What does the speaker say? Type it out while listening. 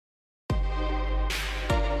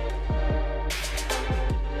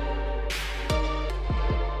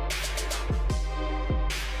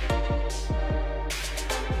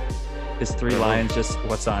Is three lions just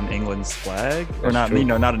what's on England's flag, or That's not? true.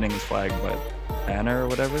 Not an England's flag, but banner or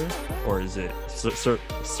whatever, or is it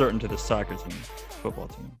certain to the soccer team, football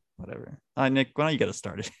team, whatever? Nick, why don't you get us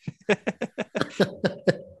started?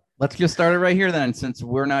 Let's just start it right here then, since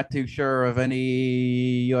we're not too sure of any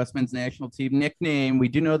U.S. men's national team nickname. We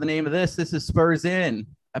do know the name of this. This is Spurs In,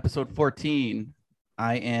 episode 14.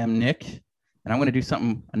 I am Nick, and I'm going to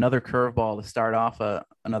do another curveball to start off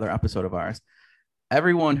another episode of ours.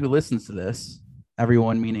 Everyone who listens to this,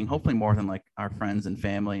 everyone meaning hopefully more than like our friends and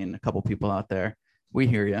family and a couple people out there, we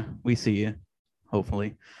hear you, we see you,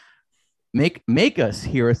 hopefully. Make us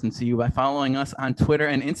hear us and see you by following us on Twitter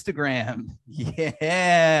and Instagram.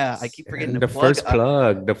 Yeah, I keep forgetting the first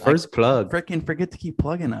plug. Freaking forget to keep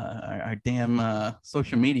plugging our damn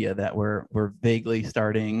social media that we're vaguely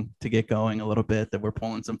starting to get going a little bit. That we're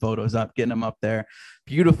pulling some photos up, getting them up there.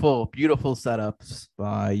 Beautiful, beautiful setups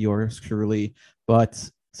by yours truly. But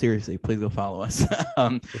seriously, please go follow us.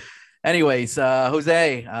 Anyways,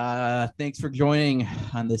 Jose, thanks for joining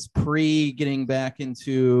on this getting back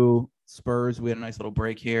into Spurs. We had a nice little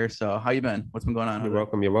break here. So how you been? What's been going on?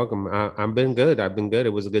 You're welcome. I've been good. It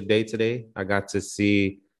was a good day today. I got to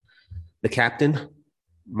see the captain,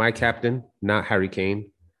 my captain, not Harry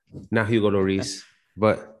Kane, not Hugo Lloris,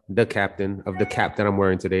 but the captain of the cap that I'm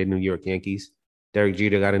wearing today, New York Yankees. Derek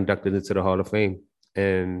Jeter got inducted into the Hall of Fame,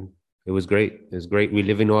 and it was great. It was great.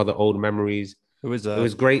 Reliving all the old memories. It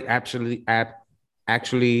was great.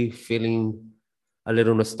 Actually feeling a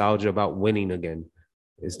little nostalgia about winning again.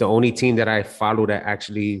 It's the only team that I follow that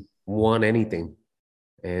actually won anything.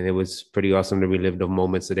 And it was pretty awesome to relive the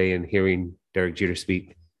moments today and hearing Derek Jeter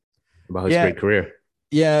speak about his great career.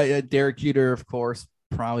 Yeah, Derek Jeter, of course,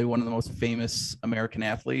 probably one of the most famous American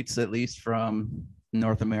athletes, at least from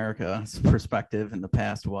North America's perspective in the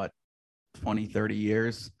past, 20, 30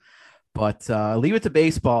 years. But leave it to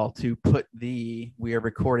baseball to put we are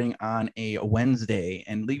recording on a Wednesday,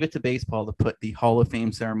 and leave it to baseball to put the Hall of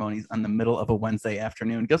Fame ceremonies on the middle of a Wednesday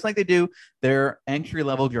afternoon, just like they do their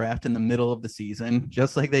entry-level draft in the middle of the season,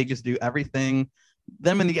 just like they just do everything.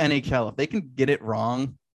 Them in the NHL, if they can get it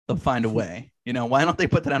wrong, they'll find a way. Why don't they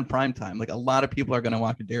put that on prime time? Like, a lot of people are going to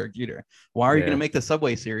watch Derek Jeter. Why are you going to make the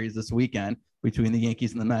Subway Series this weekend between the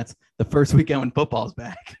Yankees and the Mets, the first weekend when football's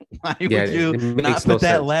back? Why would you not put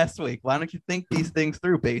that last week? Why don't you think these things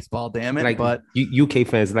through, baseball? Damn it! But UK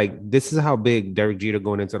fans, this is how big Derek Jeter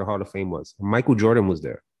going into the Hall of Fame was. Michael Jordan was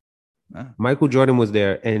there. Michael Jordan was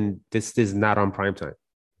there, and this is not on prime time.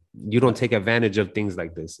 You don't take advantage of things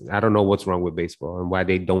like this. I don't know what's wrong with baseball and why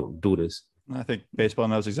they don't do this. I think baseball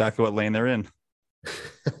knows exactly what lane they're in.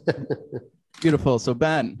 Beautiful. So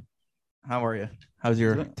Ben, how are you? How's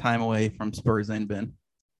your time away from Spurs In been?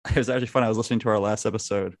 It was actually fun. I was listening to our last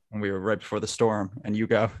episode when we were right before the storm, and you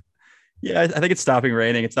go, "Yeah, I think it's stopping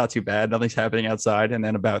raining. It's not too bad. Nothing's happening outside." And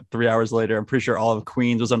then about 3 hours later, I'm pretty sure all of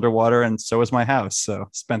Queens was underwater, and so was my house. So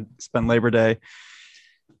spent Labor Day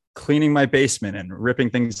cleaning my basement and ripping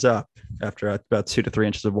things up after about 2 to 3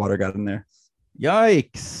 inches of water got in there.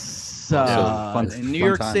 Yikes. In New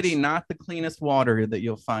York times. City, not the cleanest water that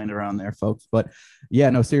you'll find around there, folks. But yeah,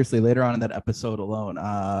 no, seriously, later on in that episode alone,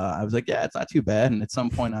 I was like, yeah, it's not too bad. And at some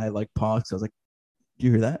point I paused. I was like, do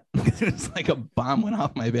you hear that? It's like a bomb went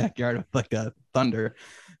off my backyard with like a thunder.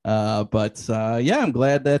 But yeah, I'm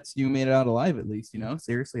glad that you made it out alive, at least.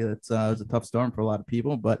 Seriously, that's it was a tough storm for a lot of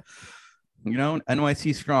people, but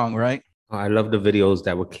NYC strong, right? I love the videos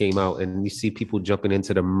that came out, and you see people jumping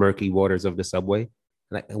into the murky waters of the subway.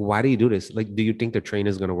 Like, why do you do this? Like, do you think the train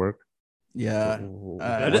is going to work? Yeah.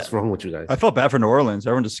 What's wrong with you guys? I felt bad for New Orleans.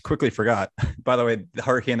 Everyone just quickly forgot. By the way, the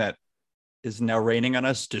hurricane that is now raining on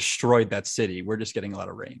us destroyed that city. We're just getting a lot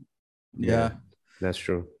of rain. Yeah. That's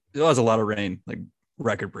true. It was a lot of rain, like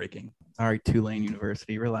record breaking. All right, Tulane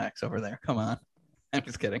University, relax over there. Come on. I'm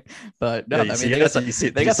just kidding. But no, yeah, they got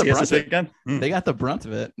the brunt of it. They got the brunt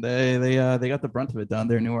of it. They got the brunt of it down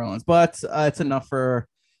there in New Orleans. But it's enough for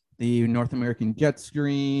the North American jet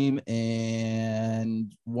stream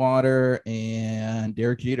and water and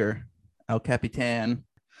Derek Jeter, El Capitan.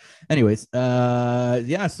 Anyways,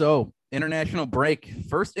 so international break.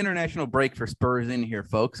 First international break for Spurs In here,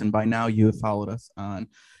 folks. And by now you have followed us on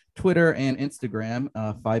Twitter and Instagram.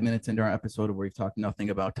 5 minutes into our episode where we've talked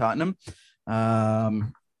nothing about Tottenham.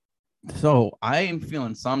 So I am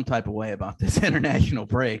feeling some type of way about this international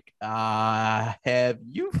break. Have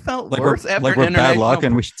you felt worse after we're bad luck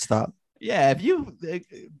and we should stop? Yeah. Have you,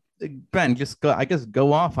 Ben? Just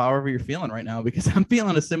go off however you're feeling right now, because I'm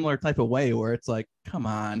feeling a similar type of way where it's like, come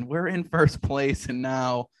on, we're in first place, and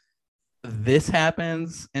now this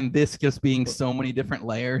happens, and this just being so many different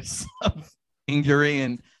layers of injury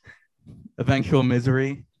and eventual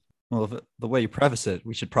misery. Well, the way you preface it,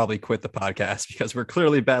 we should probably quit the podcast because we're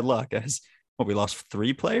clearly bad luck. As we lost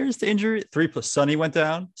 3 players to injury. 3 plus Sonny went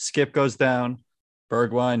down, Skip goes down,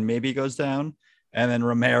 Bergwijn maybe goes down, and then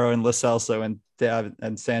Romero and Lo Celso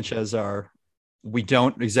and Sanchez we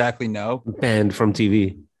don't exactly know. Banned from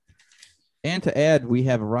TV. And to add, we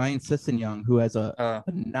have Ryan Sessegnon, who has a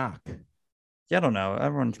knock. Yeah, I don't know.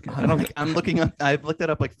 I'm looking up. I've looked it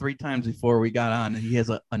up like 3 times before we got on, and he has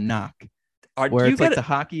a knock. Like the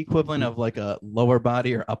hockey equivalent of like a lower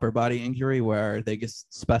body or upper body injury, where they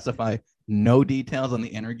just specify no details on the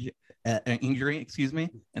injury. Excuse me.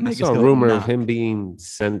 And I saw a rumor of him being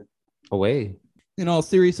sent away. In all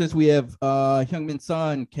seriousness, we have Heung-min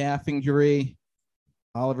Son, calf injury.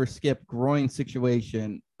 Oliver Skip, groin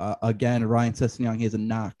situation. Again, Ryan Sessegnon, he has a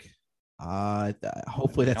knock.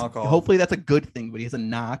 Hopefully that's a good thing, but he has a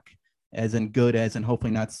knock, as in good, as in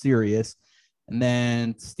hopefully not serious. And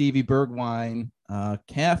then Stevie Bergwijn,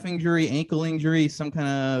 calf injury, ankle injury, some kind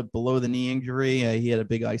of below the knee injury. He had a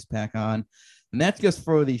big ice pack on. And that's just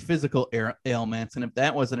for the physical ailments. And if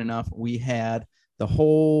that wasn't enough, we had the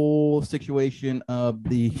whole situation of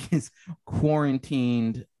these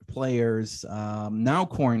quarantined players, now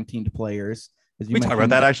quarantined players. As you we talked about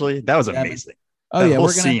that actually. That was amazing. Oh yeah,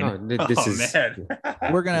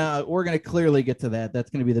 we're gonna clearly get to that. That's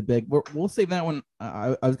gonna be the big. We'll save that one.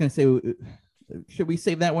 I was gonna say, should we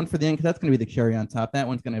save that one for the end? Because that's gonna be the cherry on top. That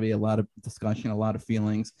one's gonna be a lot of discussion, a lot of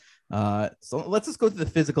feelings. So let's just go through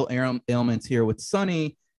the physical ailments here with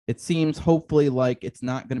Sonny. It seems hopefully like it's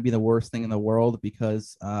not going to be the worst thing in the world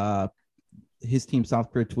because his team,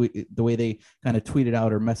 South Korea, the way they kind of tweeted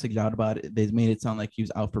out or messaged out about it, they made it sound like he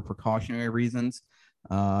was out for precautionary reasons.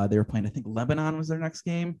 They were playing, I think Lebanon was their next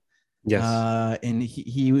game. Yes. And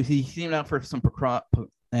he seemed out for some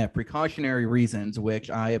precautionary reasons, which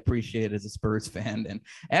I appreciate as a Spurs fan. And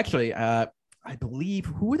actually, I believe,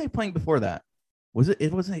 who were they playing before that? Was it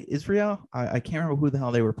Israel? I can't remember who the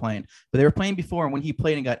hell they were playing, but they were playing before. And when he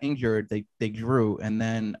played and got injured, they drew. And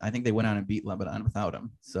then I think they went on and beat Lebanon without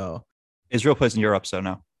him. So Israel plays in Europe. So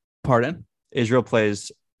no. Pardon? Israel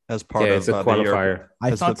plays as part of a qualifier.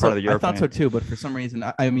 I thought so too, but for some reason,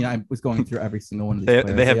 I was going through every single one of these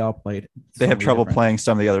players. They all played. They have trouble playing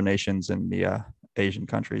some of the other nations in the Asian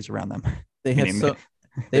countries around them. They have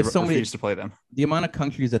so many to play them. The amount of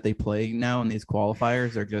countries that they play now in these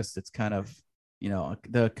qualifiers are just, it's kind of,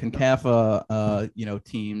 the CONCACAF,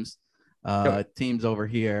 teams over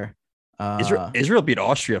here. Israel beat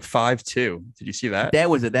Austria 5-2. Did you see that? That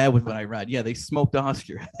was what I read. Yeah, they smoked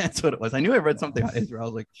Austria. That's what it was. I knew I read something on Israel. I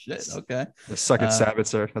was like, shit, okay. The suck at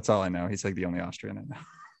Sabitzer. That's all I know. He's like the only Austrian I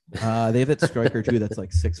know. They have that striker too that's like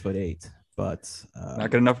 6'8", but not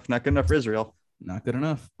good enough. Not good enough for Israel. Not good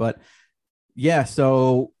enough. But yeah,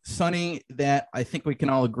 so Sonny, that I think we can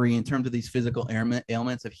all agree in terms of these physical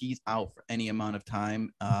ailments, if he's out for any amount of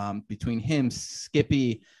time, between him,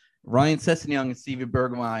 Skippy, Ryan Sessegnon, and Stevie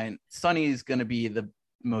Bergwijn, Sonny is going to be the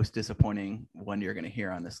most disappointing one you're going to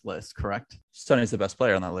hear on this list, correct? Sonny's the best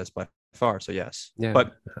player on that list by far, so yes. Yeah.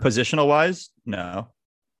 But positional wise, no.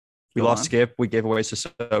 We lost Skip. We gave away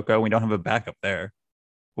Sissoko. We don't have a backup there.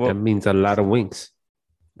 Well, that means a lot of winks.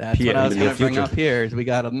 That's what I was going to bring up here. Is we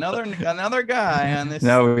got another guy on this.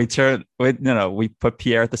 No, we put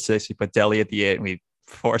Pierre at the 6. We put Dele at the 8. And we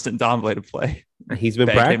forced Ndombele to play. He's been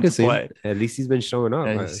practicing. At least he's been showing up.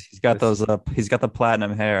 He's got those up. He's got the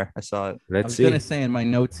platinum hair. I saw it. I was going to say in my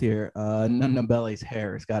notes here, Ndombele's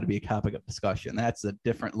hair has got to be a topic of discussion. That's a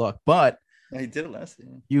different look. But he did it last year.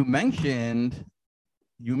 You mentioned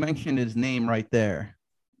his name right there.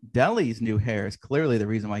 Dele's new hair is clearly the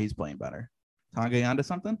reason why he's playing better. Tonga onto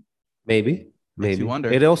something? Maybe. You wonder.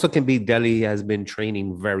 It also can be Dele has been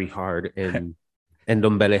training very hard and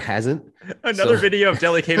Ndombele hasn't. Another video of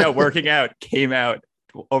Dele came out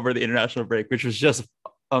over the international break, which was just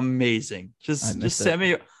amazing. Just send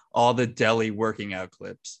me all the Dele working out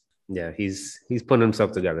clips. Yeah, he's putting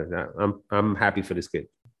himself together. I'm happy for this kid.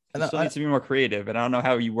 He still needs to be more creative, and I don't know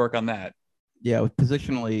how you work on that. Yeah, with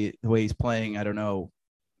positionally the way he's playing, I don't know.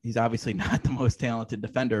 He's obviously not the most talented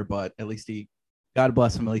defender, but at least God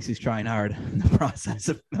bless him, at least he's trying hard in the process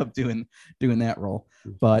of doing that role.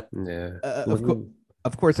 But yeah,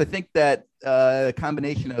 of course, I think that a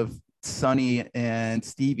combination of Sonny and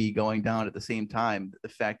Stevie going down at the same time, the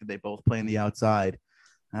fact that they both play on the outside,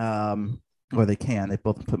 or they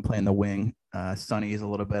both play in the wing. Sonny is a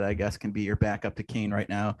little bit, I guess, can be your backup to Kane right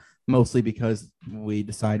now, mostly because we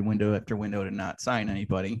decide window after window to not sign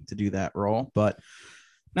anybody to do that role, but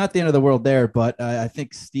not the end of the world there. But I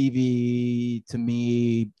think Stevie, to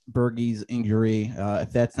me, Bergie's injury,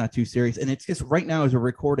 if that's not too serious, and it's just right now as we're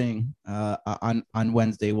recording on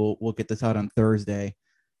Wednesday, we'll get this out on Thursday.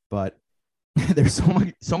 but there's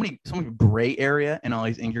so much gray area in all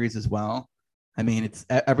these injuries as well. I mean, it's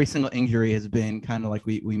every single injury has been kind of like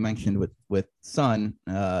we mentioned with Son,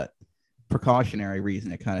 precautionary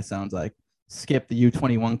reason. It kind of sounds like Skip, the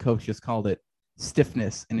U21 coach, just called it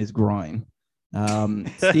stiffness in his groin.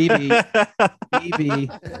 Stevie,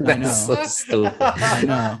 I know. So stupid. I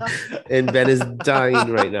know. And Ben is dying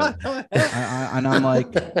right now. And I'm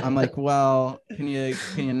like, well, can you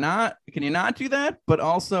not do that? But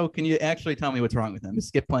also, can you actually tell me what's wrong with him? Is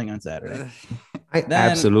Skip playing on Saturday? I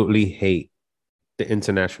absolutely hate the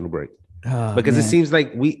international break because man. it seems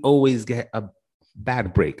like we always get a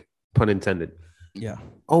bad break, pun intended. Yeah.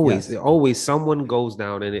 Always someone goes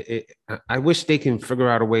down, and I wish they can figure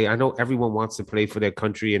out a way. I know everyone wants to play for their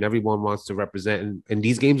country and everyone wants to represent, and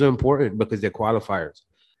these games are important because they're qualifiers.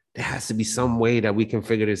 There has to be some way that we can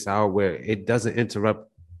figure this out where it doesn't interrupt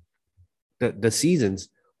the seasons.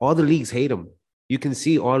 All the leagues hate them. You can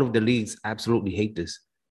see all of the leagues absolutely hate this.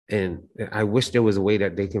 And I wish there was a way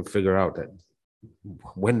that they can figure out that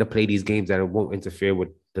when to play these games that it won't interfere with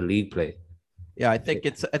the league play. Yeah, I think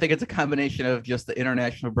it's a combination of just the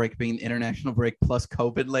international break being the international break plus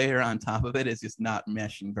COVID layer on top of it is just not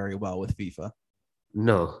meshing very well with FIFA.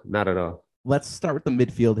 No, not at all. Let's start with the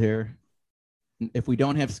midfield here. If we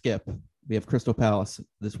don't have Skip, we have Crystal Palace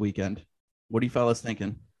this weekend. What are you fellas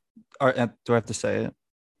thinking? Do I have to say it?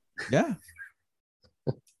 Yeah.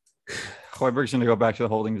 Hoiberg's going to go back to the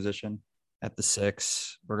holding position at the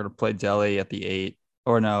 6. We're going to play Dele at the 8.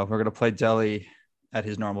 Or no, we're going to play Dele at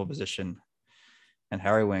his normal position. And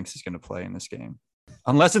Harry Winks is going to play in this game.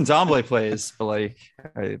 Unless Ndombele plays, but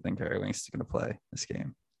I think Harry Winks is going to play this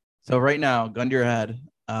game. So right now, gun to your head,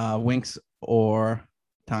 Winks or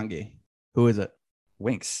Tanguy. Who is it?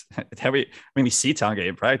 Winks. We see Tanguy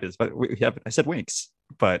in practice, but I said Winks,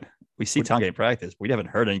 but we see Tanguy in practice. We haven't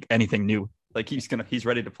heard anything new. He's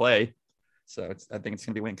ready to play. So I think it's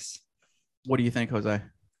going to be Winks. What do you think, Jose?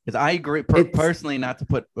 Because I agree personally, not to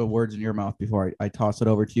put words in your mouth before I toss it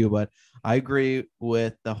over to you, but I agree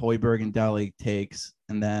with the Højbjerg and Dele takes.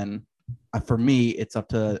 And then for me, it's up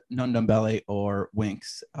to Ndombele or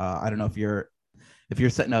Winks. I don't know if you're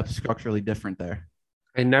setting up structurally different there.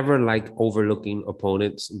 I never like overlooking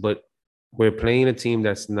opponents, but we're playing a team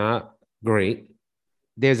that's not great.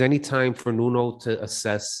 There's any time for Nuno to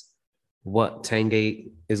assess what Tanguy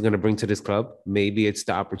is going to bring to this club. Maybe it's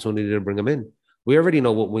the opportunity to bring him in. We already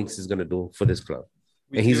know what Winks is going to do for this club.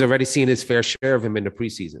 And he's already seen his fair share of him in the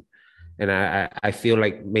preseason. And I feel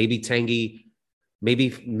like maybe Tanguy,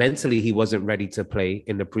 maybe mentally he wasn't ready to play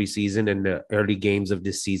in the preseason and the early games of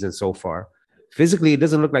this season so far. Physically, it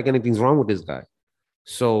doesn't look like anything's wrong with this guy.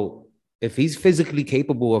 So if he's physically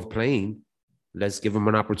capable of playing, let's give him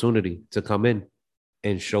an opportunity to come in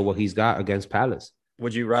and show what he's got against Palace.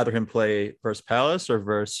 Would you rather him play versus Palace or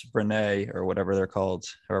versus Rennes or whatever they're called,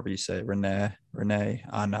 however you say Rennes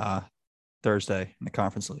on Thursday in the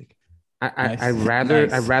Conference League? I'd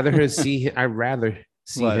rather see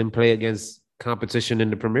him play against competition in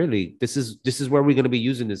the Premier League. This is where we're going to be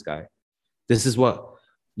using this guy. This is what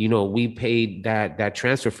we paid that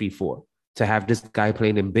transfer fee for, to have this guy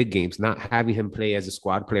playing in big games, not having him play as a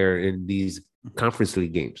squad player in these Conference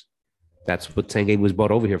League games. That's what Tanguy was brought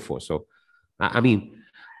over here for. So. I mean,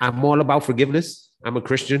 I'm all about forgiveness. I'm a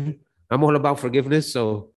Christian. I'm all about forgiveness.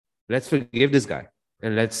 So let's forgive this guy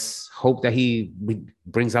and let's hope that he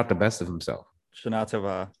brings out the best of himself.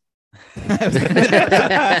 Shanatova.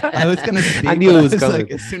 I was going to speak. I knew it was coming.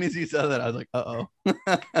 Like, as soon as you said that, I was like, uh-oh.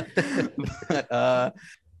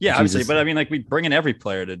 Yeah, obviously. But I mean, we bring in every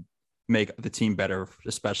player to make the team better,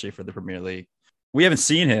 especially for the Premier League. We haven't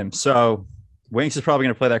seen him. So Winks is probably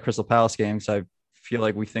going to play that Crystal Palace game. So I feel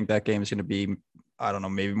like we think that game is going to be, I don't know,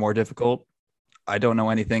 maybe more difficult. I don't know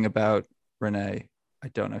anything about Rennes. I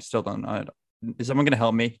don't know. Still don't know. Is someone going to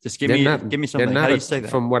help me? Just give me something. How do you say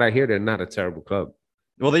that? From what I hear, they're not a terrible club.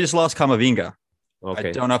 Well, they just lost Kamavinga. Okay.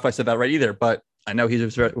 I don't know if I said that right either, but I know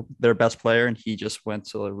he's their best player and he just went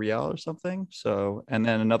to Real or something. So, and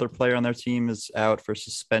then another player on their team is out for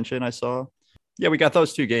suspension, I saw. Yeah, we got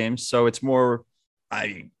those 2 games. So it's more,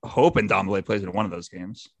 I hope Ndombele plays in one of those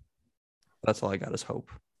games. That's all I got is hope.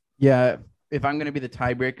 Yeah, if I'm going to be the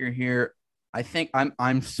tiebreaker here, I think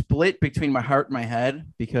I'm split between my heart and my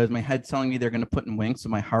head, because my head's telling me they're going to put in Winks, so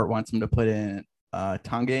my heart wants them to put in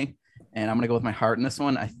Tanguy, and I'm going to go with my heart in this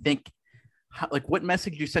one. I think, what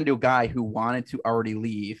message you send to a guy who wanted to already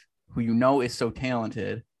leave, who is so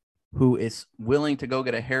talented, who is willing to go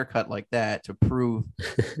get a haircut like that to prove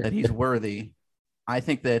that he's worthy. I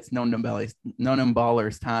think that it's no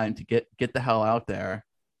Ndombele's time to get the hell out there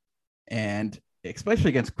and especially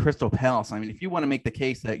against Crystal Palace. I mean, if you want to make the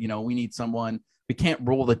case that, we need someone, we can't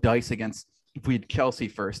roll the dice against, if we had Chelsea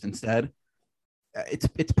first instead,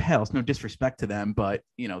 it's Palace, no disrespect to them, but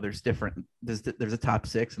there's a top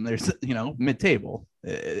six and there's mid-table.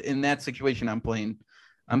 In that situation, I'm playing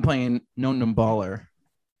no baller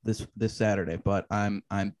this Saturday, but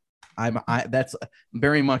that's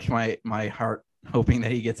very much my heart hoping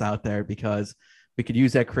that he gets out there, because we could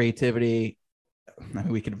use that creativity. I mean,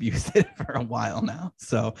 we could have used it for a while now.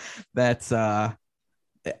 So that's I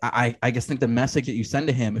just think the message that you send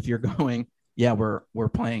to him, if you're going, yeah, we're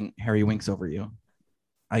playing Harry Winks over you,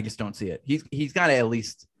 I just don't see it. He's got to at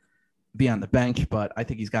least be on the bench, but I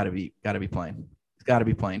think he's got to be playing. He's got to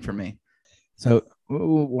be playing for me. So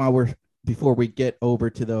before we get over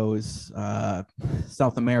to those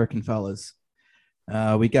South American fellas,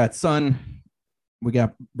 we got Son, we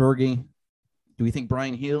got Bergie. Do we think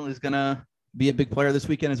Brian Hill is gonna be a big player this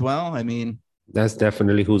weekend as well? I mean, that's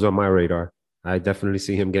definitely who's on my radar. I definitely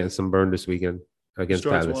see him getting some burn this weekend against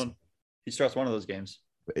Palace. He starts one of those games.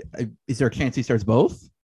 Is there a chance he starts both?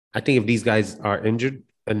 I think if these guys are injured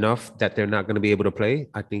enough that they're not going to be able to play,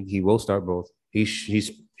 I think he will start both.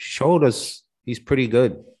 He's showed us he's pretty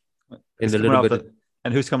good in the little bit.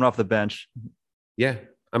 And who's coming off the bench? Yeah,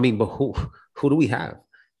 I mean, but who do we have?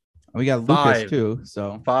 We got Lucas too.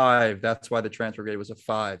 So 5. That's why the transfer grade was a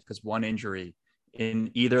 5, because one injury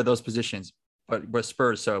in either of those positions. But we're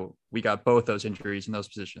Spurs, so we got both those injuries in those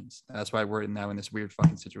positions. That's why we're now in this weird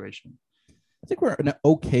fucking situation. I think we're in an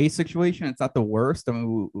okay situation. It's not the worst. I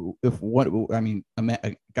mean,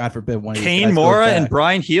 God forbid one of Kane Mora and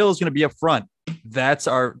Brian Hill is going to be up front. That's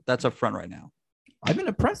up front right now. I've been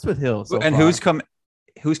impressed with Hill. And who's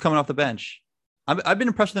coming off the bench? I've been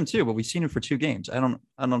impressed with them too, but we've seen him for 2 games. I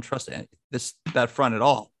don't trust that front at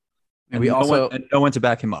all. And no one to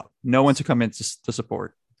back him up. No one to come in to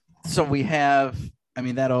support. So we have,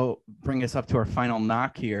 that'll bring us up to our final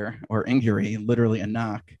knock here, or injury, literally a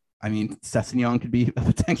knock. I mean, Sessegnon could be a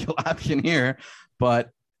potential option here,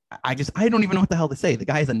 but I don't even know what the hell to say. The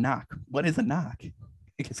guy is a knock. What is a knock?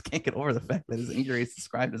 I just can't get over the fact that his injury is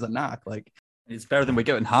described as a knock. Like, it's better than we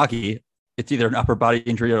get in hockey. It's either an upper body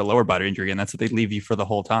injury or a lower body injury, and that's what they leave you for the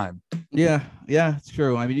whole time. Yeah, it's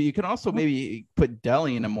true. I mean, you can also maybe put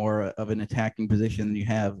Dele in a more of an attacking position than you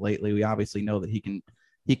have lately. We obviously know that he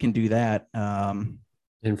can do that.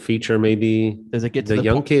 And feature maybe does it get to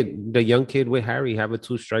the young kid with Harry, have a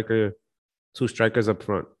two strikers up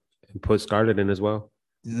front and put Scarlett in as well.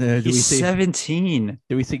 He's 17.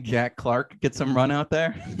 Do we see Jack Clark get some run out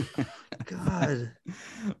there? God,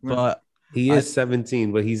 but he is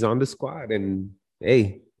 17, but he's on the squad. And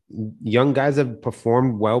hey, young guys have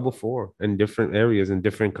performed well before in different areas and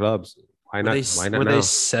different clubs. Why not? Were they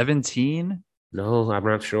 17? No, I'm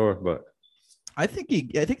not sure, but I think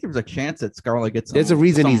there's a chance that Scarlett gets there's a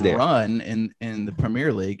reason he's there. Run in the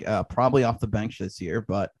Premier League, probably off the bench this year,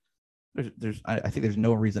 but I think there's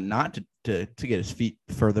no reason not to get his feet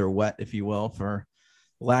further wet, if you will, for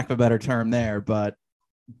lack of a better term there. But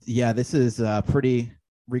yeah, this is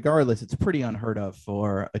regardless, it's pretty unheard of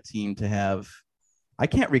for a team to have. I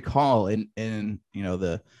can't recall in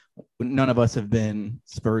none of us have been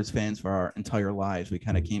Spurs fans for our entire lives. We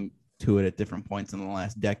kind of came to it at different points in the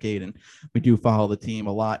last decade, and we do follow the team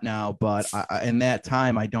a lot now, but in that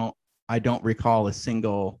time I don't recall a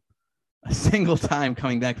single time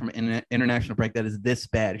coming back from an international break that is this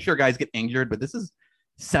bad. Sure, guys get injured, but this is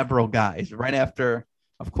several guys right after,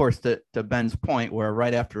 of course, to Ben's point, where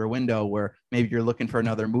right after a window where maybe you're looking for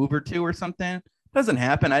another move or two or something. Doesn't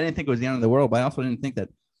happen. I didn't think it was the end of the world, but I also didn't think that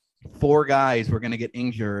 4 guys were going to get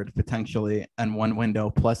injured potentially in one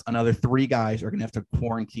window, plus another 3 guys are going to have to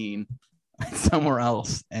quarantine somewhere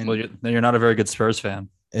else. And you're not a very good Spurs fan.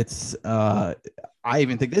 It's I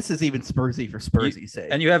even think this is even Spursy for Spursy's sake.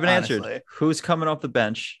 And you haven't answered. Who's coming off the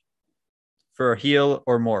bench for Heel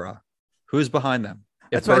or Mora? Who's behind them?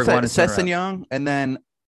 That's what I said. Sessegnon, and then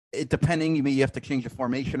depending, you have to change the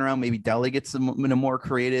formation around. Maybe Dele gets in a more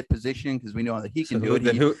creative position because we know that he can do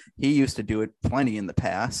it. He used to do it plenty in the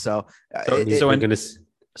past. So then Ndombele's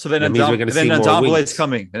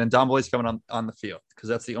coming. And Ndombele's coming on the field, because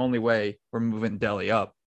that's the only way we're moving Dele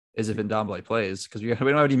up is if Ndombele plays, because we don't have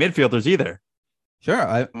any midfielders either.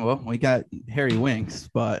 Sure. We got Harry Winks,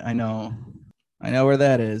 but I know where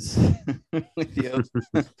that is with you.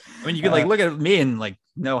 I mean, you can look at me and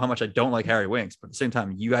know how much I don't like Harry Winks, but at the same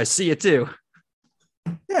time, you guys see it too.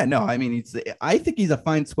 Yeah, no, I mean, I think he's a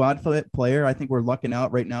fine squad player. I think we're lucking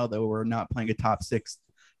out right now that we're not playing a top six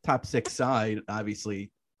side.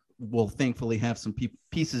 Obviously, we'll thankfully have some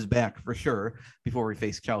pieces back for sure before we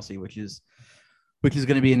face Chelsea, which is which is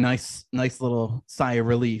going to be a nice little sigh of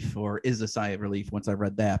relief, or is a sigh of relief once I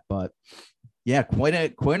read that. But yeah, quite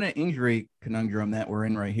an injury conundrum that we're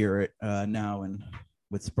in right here now, and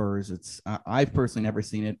with Spurs, it's I've personally never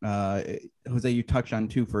seen it. Jose, you touched on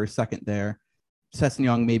too for a second there.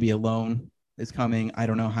 Sessegnon maybe alone is coming. I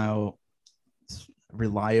don't know how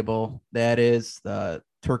reliable that is. The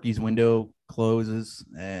Turkey's window closes,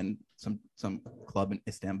 and some club in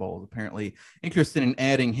Istanbul is apparently interested in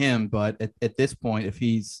adding him. But at this point, if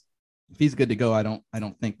he's good to go, I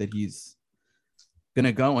don't think that he's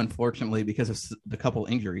gonna go, unfortunately, because of the couple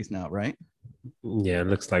injuries now, right? Yeah, it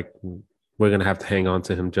looks like we're gonna have to hang on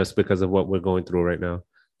to him just because of what we're going through right now,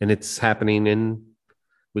 and it's happening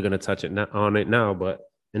we're gonna touch it on it now, but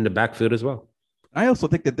in the backfield as well. I also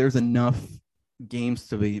think that there's enough games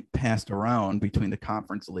to be passed around between the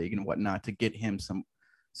conference league and whatnot to get him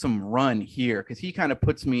some run here, because he kind of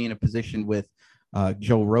puts me in a position with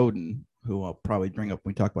Joe Roden, who I'll probably bring up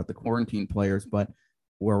when we talk about the quarantine players, but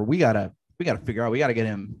where we gotta figure out, we gotta get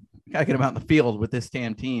him out in the field with this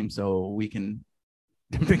damn team so we can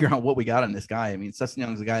figure out what we got on this guy. I mean,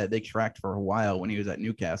 Sessegnon's a guy that they tracked for a while when he was at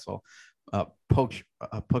Newcastle.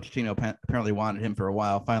 Pochettino apparently wanted him for a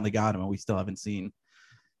while, finally got him, and we still haven't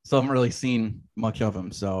really seen much of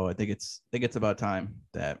him. So I think it's about time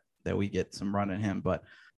that we get some run in him. But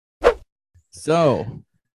so,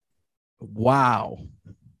 wow,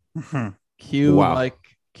 cue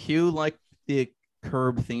like the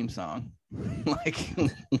Curb theme song, like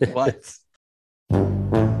what?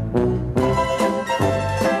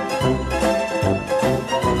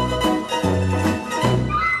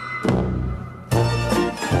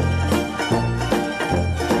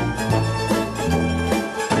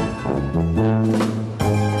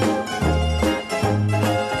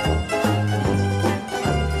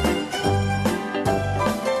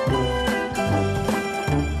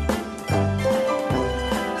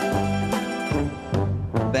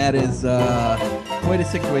 That is quite a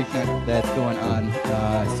situation that's going on.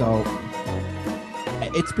 So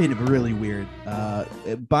it's been really weird.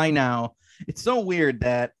 By now, it's so weird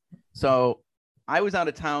that I was out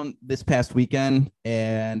of town this past weekend,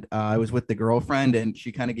 and I was with the girlfriend, and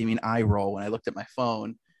she kind of gave me an eye roll when I looked at my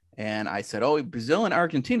phone, and I said, "Oh, Brazil and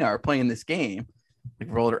Argentina are playing this game."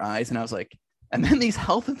 Like, rolled her eyes, and I was like, and then these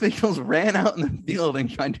health officials ran out in the field and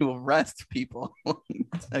tried to arrest people.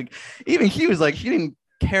 Like, even she was like, she didn't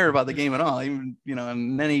care about the game at all, even,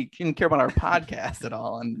 and then she didn't care about our podcast at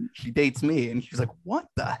all, and she dates me, and she's like, what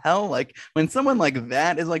the hell? Like, when someone like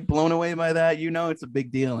that is like blown away by that, it's a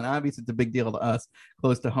big deal. And obviously it's a big deal to us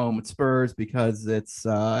close to home with Spurs, because it's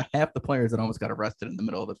half the players that almost got arrested in the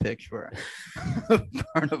middle of the pitch were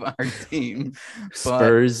part of our team.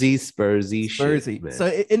 Spursy shit, man. So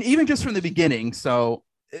and even just from the beginning, so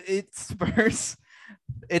it's Spurs.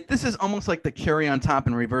 This is almost like the cherry on top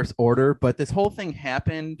in reverse order, but this whole thing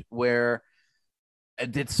happened where,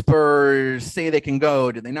 did Spurs say they can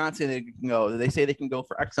go? Did they not say they can go? Did they say they can go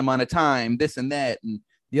for X amount of time? This and that. And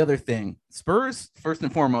the other thing, Spurs, first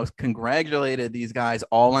and foremost, congratulated these guys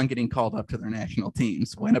all on getting called up to their national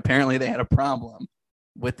teams, when apparently they had a problem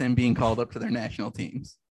with them being called up to their national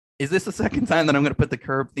teams. Is this the second time that I'm going to put the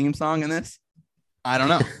Curb theme song in this? I don't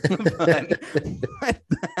know. But what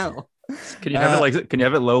the hell? Can you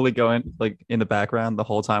have it lowly going like in the background the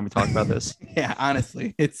whole time we talk about this? Yeah,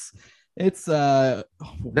 honestly, it's not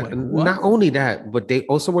only that, but they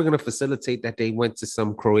also were going to facilitate that they went to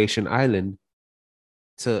some Croatian island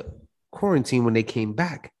to quarantine when they came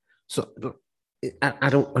back. So I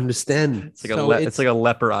don't understand. It's like a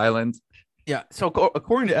leper island. Yeah. So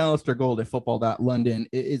according to Alistair Gold at football.london,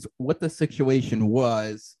 is what the situation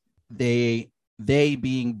was. They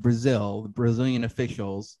being Brazil, the Brazilian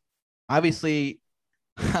officials, obviously,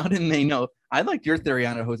 how didn't they know? I liked your theory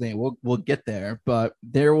on it, Jose. We'll get there, but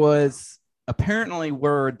there was apparently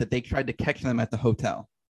word that they tried to catch them at the hotel.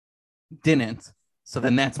 Didn't. So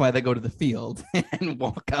then that's why they go to the field and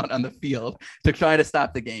walk out on the field to try to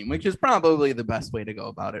stop the game, which is probably the best way to go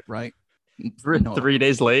about it, right? 3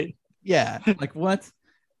 days late. Yeah. Like what?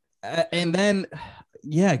 And then,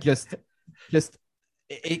 yeah, just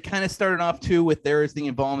it kind of started off too with the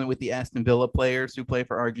involvement with the Aston Villa players who play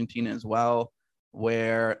for Argentina as well,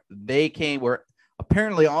 where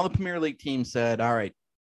apparently all the Premier League teams said, all right,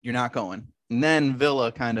 you're not going. And then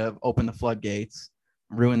Villa kind of opened the floodgates,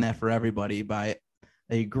 ruined that for everybody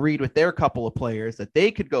they agreed with their couple of players that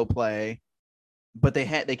they could go play, but they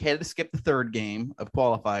had to skip the third game of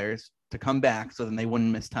qualifiers to come back so then they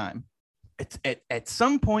wouldn't miss time. It's at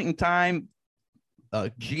some point in time,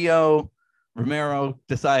 Gio Romero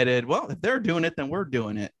decided, well, if they're doing it, then we're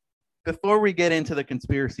doing it. Before we get into the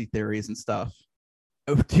conspiracy theories and stuff,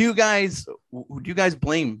 Do you guys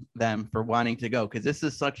blame them for wanting to go? Because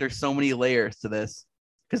there's so many layers to this.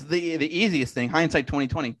 Because the easiest thing, hindsight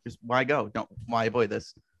 2020, just why go? Why avoid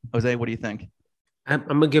this? Jose, what do you think? I'm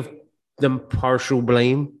gonna give them partial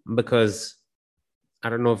blame because I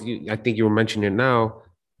don't know I think you were mentioning it now.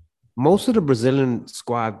 Most of the Brazilian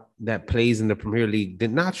squad that plays in the Premier League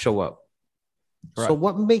did not show up. Right. So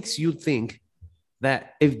what makes you think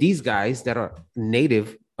that if these guys that are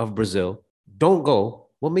native of Brazil don't go,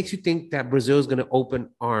 what makes you think that Brazil is going to open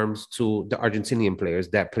arms to the Argentinian players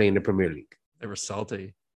that play in the Premier League? They were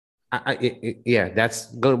salty. Yeah, that's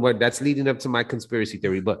good. That's leading up to my conspiracy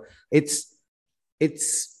theory, but it's.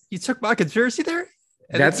 You took my conspiracy theory?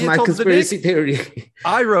 That's my conspiracy theory.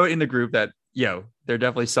 I wrote in the group that, they're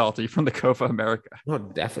definitely salty from the Copa America. No,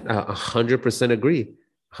 definitely 100% agree.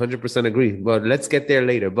 100% agree. But let's get there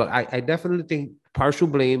later. But I definitely think partial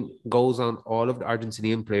blame goes on all of the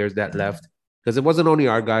Argentinian players that left, because it wasn't only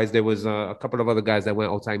our guys. There was a couple of other guys that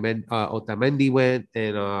went. Otamendi went,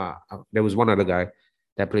 and there was one other guy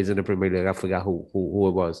that plays in the Premier League. I forgot who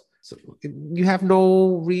it was. So you have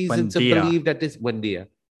no reason to believe that Buendia.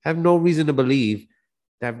 Have no reason to believe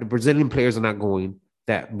that if the Brazilian players are not going,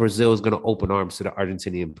 that Brazil is going to open arms to the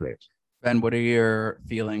Argentinian players. Ben, what are your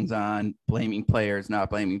feelings on blaming players, not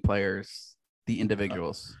blaming players, the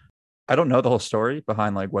individuals? I don't know the whole story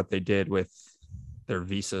behind like what they did with their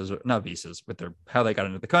how they got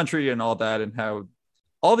into the country and all that, and how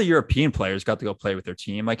all the European players got to go play with their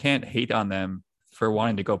team. I can't hate on them for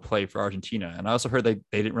wanting to go play for Argentina. And I also heard they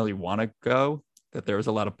didn't really want to go, that there was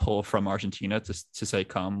a lot of pull from Argentina to say,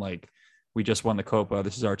 come, like, we just won the Copa.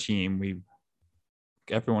 This is our team.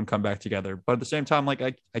 Everyone come back together. But at the same time, like,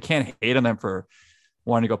 I can't hate on them for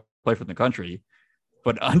wanting to go play for the country,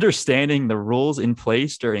 but understanding the rules in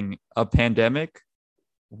place during a pandemic.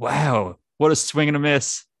 Wow. What a swing and a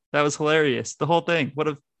miss. That was hilarious. The whole thing. What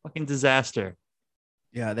a fucking disaster.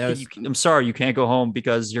 Yeah. I'm sorry. You can't go home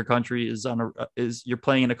because your country you're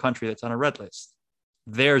playing in a country that's on a red list.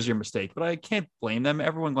 There's your mistake, but I can't blame them.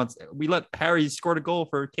 We let Harry scored a goal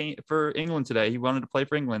for England today. He wanted to play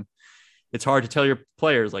for England. It's hard to tell your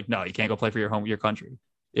players, like, no, you can't go play for your country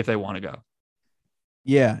if they want to go.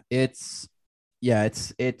 Yeah, it's a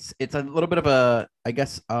little bit of a, I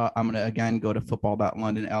guess I'm going to again go to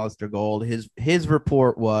football.london. Alistair Gold, his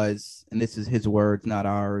report was, and this is his words, not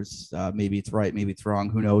ours. Maybe it's right, maybe it's wrong,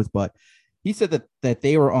 who knows, but he said that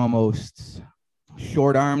they were almost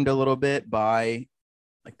short-armed a little bit by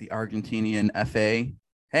like the Argentinian FA.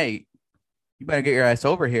 Hey, you better get your ass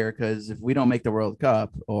over here, because if we don't make the World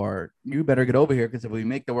Cup, or you better get over here, because if we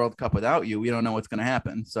make the World Cup without you, we don't know what's going to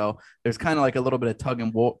happen. So there's kind of like a little bit of tug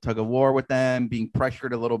of war with them, being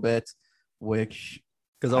pressured a little bit, which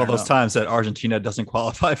because all those times that Argentina doesn't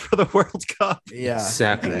qualify for the World Cup. Yeah,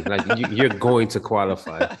 exactly. Like you're going to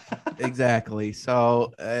qualify. Exactly.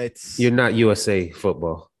 So you're not USA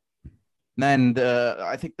football. Then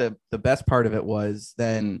I think the best part of it was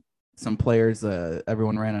then some players,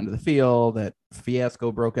 everyone ran onto the field. That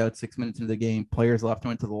fiasco broke out 6 minutes into the game. Players left,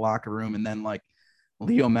 went to the locker room, and then like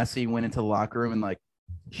Leo Messi went into the locker room and like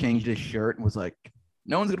changed his shirt and was like,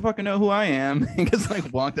 no one's gonna fucking know who I am. And just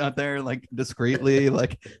like walked out there like discreetly,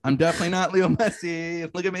 like, I'm definitely not Leo Messi.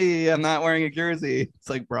 Look at me, I'm not wearing a jersey. It's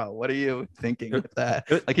like, bro, what are you thinking with that?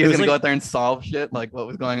 Like he was gonna go out there and solve shit. Like what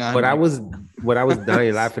was going on? What I was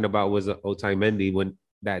dying laughing about was Otamendi when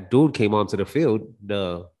that dude came onto the field.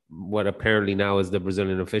 What apparently now is the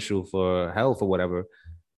Brazilian official for health or whatever.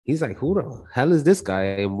 He's like, who the hell is this guy?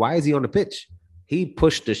 And why is he on the pitch? He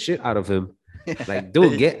pushed the shit out of him. Like,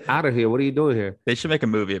 dude, get out of here. What are you doing here? They should make a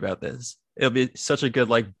movie about this. It'll be such a good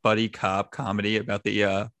like buddy cop comedy about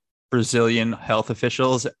the Brazilian health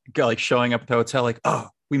officials like showing up at the hotel like, oh,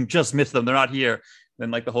 we just missed them. They're not here. Then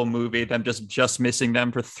like the whole movie, them just missing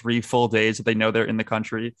them for 3 full days that they know they're in the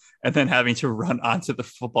country, and then having to run onto the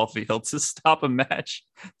football field to stop a match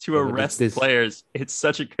to arrest players. It's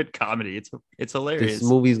such a good comedy. It's hilarious. This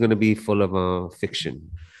movie is going to be full of fiction.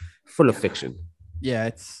 Yeah,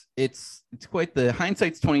 it's quite the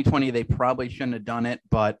hindsight's 2020. They probably shouldn't have done it,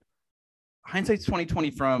 but hindsight's 2020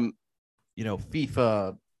 from,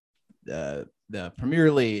 FIFA, the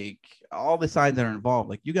Premier League, all the sides that are involved.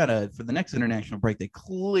 Like, you gotta, for the next international break, they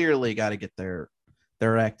clearly got to get their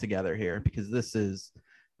act together here, because this is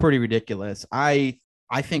pretty ridiculous. I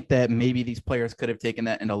think that maybe these players could have taken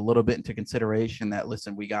that in a little bit into consideration, that,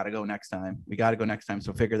 listen, we got to go next time.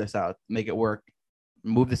 So figure this out, make it work,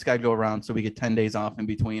 move the schedule around so we get 10 days off in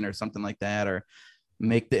between or something like that, or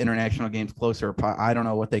make the international games closer. I don't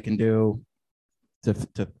know what they can do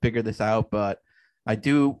to figure this out, but I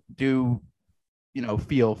do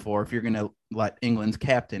feel for, if you're going to let England's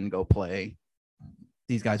captain go play,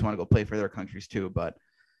 these guys want to go play for their countries too. But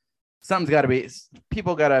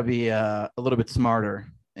people got to be a little bit smarter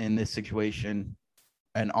in this situation,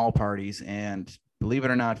 and all parties. And believe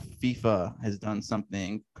it or not, FIFA has done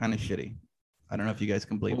something kind of shitty. I don't know if you guys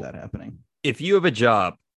can believe that happening. If you have a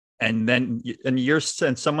job and then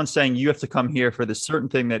someone's saying you have to come here for this certain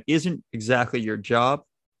thing that isn't exactly your job.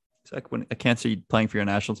 It's like when I can't say playing for your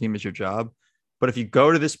national team is your job, but if you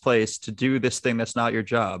go to this place to do this thing that's not your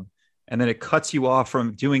job, and then it cuts you off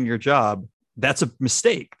from doing your job, that's a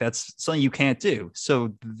mistake. That's something you can't do.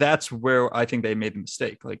 So that's where I think they made the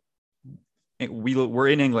mistake. Like we're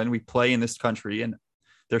in England, we play in this country, and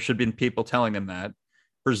there should have been people telling them that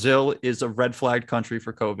Brazil is a red flagged country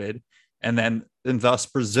for COVID. And thus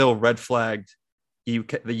Brazil red flagged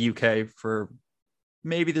the UK for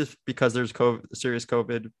maybe this because there's serious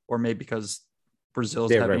COVID, or maybe because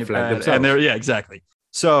Brazil's having a bad. And exactly.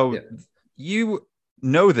 So you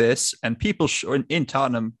know this, and people in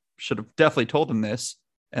Tottenham should have definitely told them this,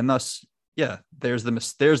 and thus, there's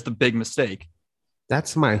the big mistake.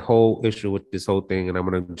 That's my whole issue with this whole thing, and I'm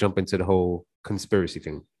gonna jump into the whole conspiracy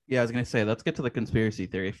thing. Yeah, I was gonna say, let's get to the conspiracy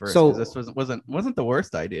theory first. So this wasn't the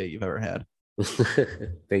worst idea you've ever had.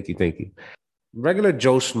 Thank you. Regular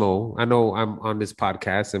Joe Schmo. I know I'm on this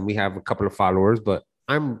podcast and we have a couple of followers, but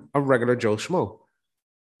I'm a regular Joe Schmo.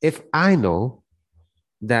 If I know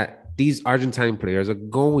that these Argentine players are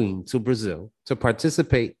going to Brazil to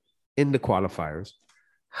participate in the qualifiers,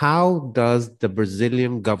 how does the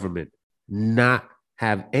Brazilian government not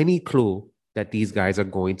have any clue that these guys are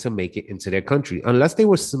going to make it into their country? Unless they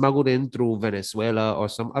were smuggled in through Venezuela or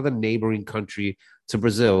some other neighboring country to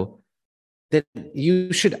Brazil, then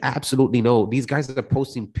you should absolutely know. These guys are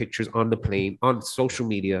posting pictures on the plane, on social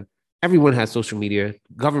media. Everyone has social media.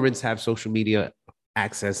 Governments have social media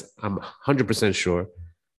access. I'm 100% sure.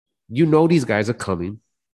 You know these guys are coming.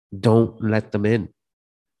 Don't let them in.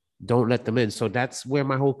 Don't let them in. So that's where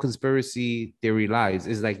my whole conspiracy theory lies,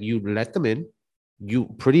 is like you let them in. You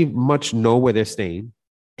pretty much know where they're staying,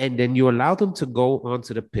 and then you allow them to go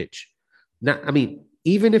onto the pitch. Now, I mean,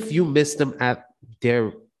 even if you miss them at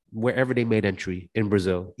wherever they made entry in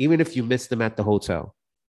Brazil, even if you miss them at the hotel,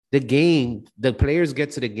 the players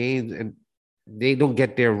get to the game and they don't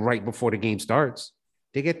get there right before the game starts.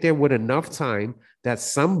 They get there with enough time that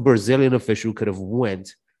some Brazilian official could have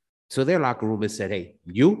went to their locker room and said, hey,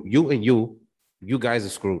 you guys are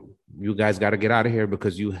screwed. You guys got to get out of here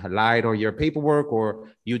because you lied on your paperwork, or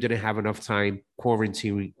you didn't have enough time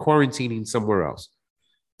quarantining somewhere else.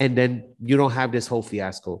 And then you don't have this whole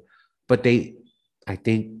fiasco. But I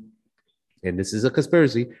think, and this is a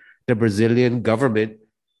conspiracy, the Brazilian government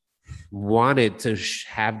wanted to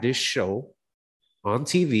have this show on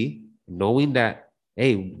TV, knowing that,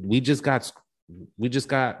 hey, we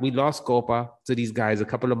lost Copa to these guys a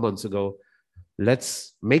couple of months ago.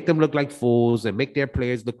 Let's make them look like fools and make their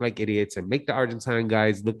players look like idiots and make the Argentine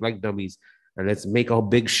guys look like dummies. And let's make a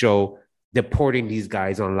big show deporting these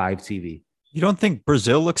guys on live TV. You don't think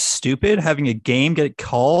Brazil looks stupid having a game get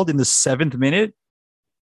called in the 7th minute?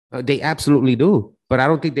 They absolutely do. But I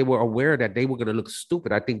don't think they were aware that they were going to look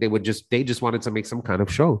stupid. I think they just wanted to make some kind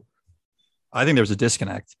of show. I think there's a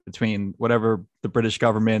disconnect between whatever the British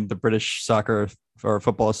government, the British Soccer or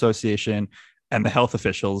Football Association, and the health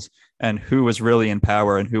officials, and who was really in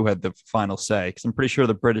power and who had the final say. Because I'm pretty sure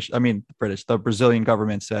the Brazilian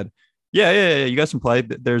government said, yeah, you guys can play.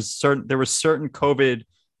 There were certain COVID,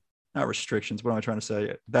 not restrictions, what am I trying to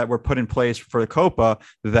say, that were put in place for the Copa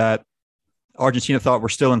that Argentina thought were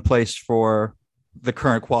still in place for the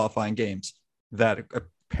current qualifying games that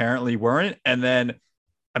apparently weren't. And then,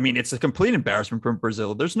 I mean, it's a complete embarrassment from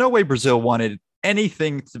Brazil. There's no way Brazil wanted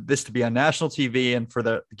anything this to be on national TV and for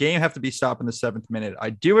the game have to be stopped in the 7th minute. I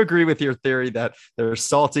do agree with your theory that they're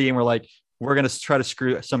salty and we're going to try to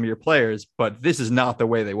screw some of your players, but this is not the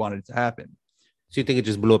way they wanted it to happen. So you think it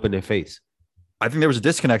just blew up in their face? I think there was a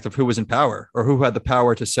disconnect of who was in power or who had the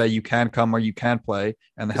power to say you can come or you can play.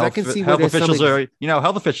 And the health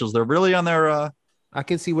officials, they're really on their... I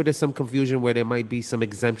can see where there's some confusion where there might be some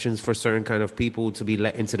exemptions for certain kind of people to be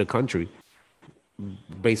let into the country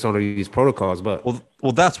based on these protocols. But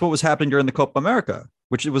well, that's what was happening during the Copa America,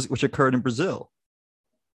 which occurred in Brazil.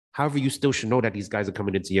 However, you still should know that these guys are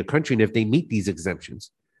coming into your country, and if they meet these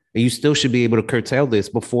exemptions, and you still should be able to curtail this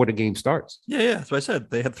before the game starts. Yeah, that's what I said.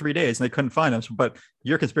 They had 3 days and they couldn't find them. But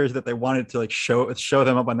your conspiracy that they wanted to show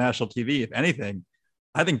them up on national TV, if anything,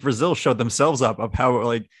 I think Brazil showed themselves up of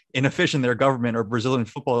how inefficient their government or Brazilian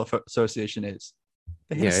Football Association is.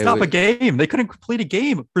 They had to stop a game. They couldn't complete a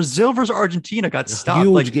game. Brazil versus Argentina got stopped.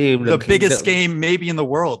 Huge game. The biggest game maybe in the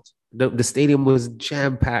world. The stadium was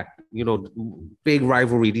jam-packed, big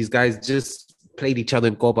rivalry. These guys just played each other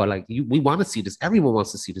in Copa. Like we want to see this. Everyone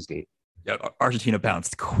wants to see this game. Yeah, Argentina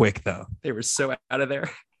bounced quick though. They were so out of there.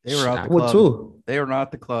 They were out I the would club. too. They were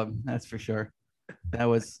out the club. That's for sure. That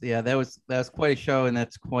was quite a show, and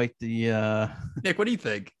that's quite the. Nick, what do you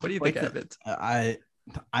think? What do you think happened?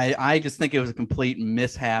 I just think it was a complete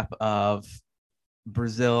mishap of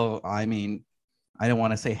Brazil. I mean, I don't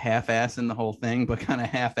want to say half-ass in the whole thing, but kind of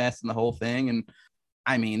half-ass in the whole thing. And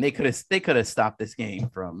I mean, they could have stopped this game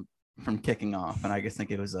from kicking off. And I just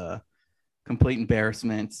think it was a complete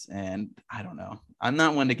embarrassment. And I don't know. I'm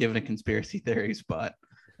not one to give it conspiracy theories, but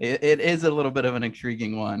it is a little bit of an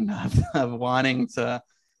intriguing one of wanting to,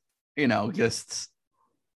 just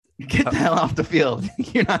get the hell off the field.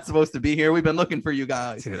 You're not supposed to be here. We've been looking for you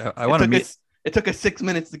guys. Dude, I want to meet. It took us 6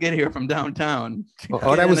 minutes to get here from downtown.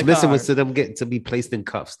 All that was missing was to them getting to be placed in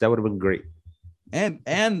cuffs. That would have been great.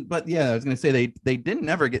 But yeah, I was gonna say they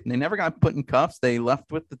never got put in cuffs. They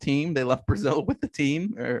left with the team. They left Brazil with the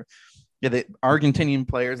team. The Argentinian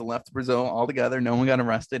players left Brazil altogether. No one got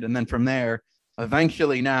arrested, and then from there,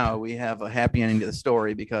 eventually, now we have a happy ending to the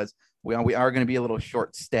story because we are going to be a little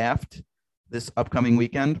short-staffed this upcoming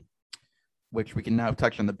weekend, which we can now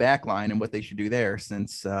touch on the back line and what they should do there,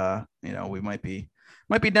 since we might be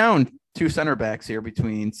down two center backs here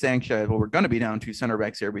between Sanchez. Well, we're going to be down two center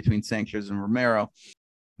backs here between Sanchez and Romero,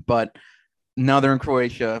 but now they're in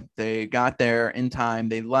Croatia. They got there in time.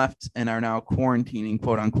 They left and are now quarantining,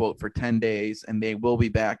 quote unquote, for 10 days, and they will be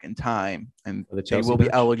back in time, and they will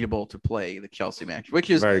be eligible to play the Chelsea match, which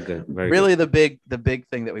is very good. Really the big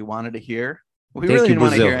thing that we wanted to hear. We Thank really you, didn't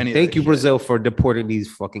want to Brazil. hear any. Thank you, Brazil, for deporting these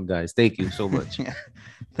fucking guys. Thank you so much.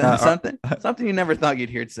 Something you never thought you'd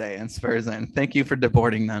hear say on Spurs end. Thank you for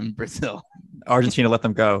deporting them, Brazil. Argentina let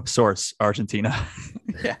them go. Source Argentina.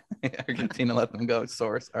 Yeah, Argentina let them go.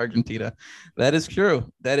 Source Argentina. That is true.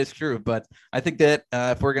 But I think that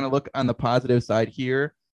if we're gonna look on the positive side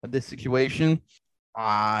here of this situation,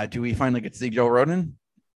 do we finally get to see Joe Rodon?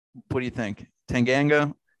 What do you think?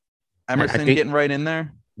 Tanganga, Emerson getting right in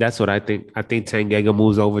there? That's what I think. I think Tanganga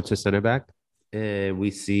moves over to center back, and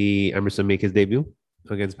we see Emerson make his debut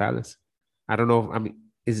against Palace. I don't know.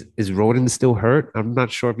 Is Rodon still hurt? I'm not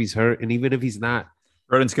sure if he's hurt, and even if he's not,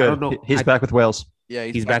 Rodon's good. I don't know. He's back with Wales. Yeah,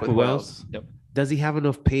 he's back with Wales. Yep. Does he have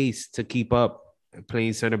enough pace to keep up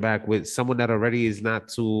playing center back with someone that already is not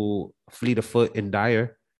too fleet of foot and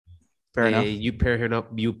Dyer? Fair enough. You pair him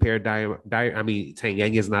up. You pair Dyer. I mean,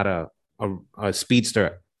 Tanganga is not a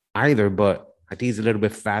speedster either, but I think he's a little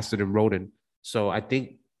bit faster than Rodon. So I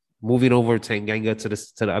think moving over Tanganga to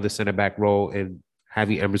the other center back role and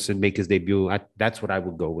having Emerson make his debut, that's what I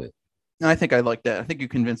would go with. I think I like that. I think you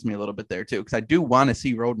convinced me a little bit there too, because I do want to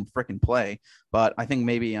see Rodon frickin' play, but I think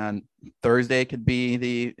maybe on Thursday could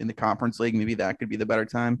be in the Conference League. Maybe that could be the better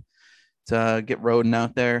time to get Rodon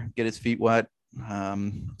out there, get his feet wet.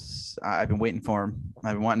 I've been waiting for him.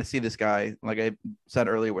 I've been wanting to see this guy. Like I said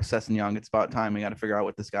earlier with Sessegnon, it's about time we got to figure out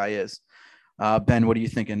what this guy is. Ben, what are you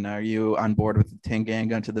thinking? Are you on board with the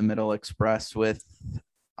Tanganga to the middle express with?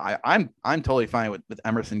 I'm totally fine with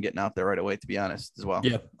Emerson getting out there right away, to be honest, as well.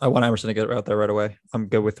 Yeah, I want Emerson to get out there right away. I'm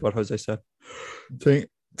good with what Jose said.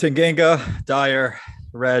 Tanganga, Dyer,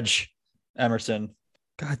 Reg, Emerson.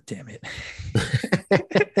 God damn it.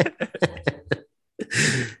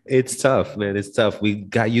 It's tough, man. It's tough. We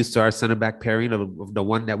got used to our center back pairing of the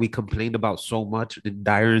one that we complained about so much,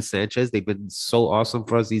 Dyer and Sanchez. They've been so awesome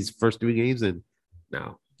for us these first 3 games, and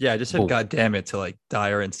now. Yeah, I just said, God damn it, to like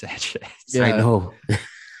Dyer and Sanchez. Yeah. I know.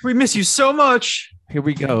 We miss you so much. Here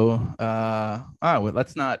we go. Well,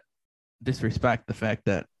 let's not disrespect the fact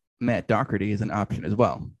that Matt Doherty is an option as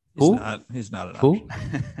well. He's not an option.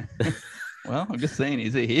 Well, I'm just saying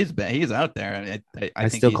he's out there. I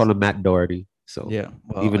think still call him Matt Doherty. So yeah,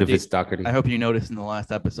 well, even if it's Doherty. I hope you noticed in the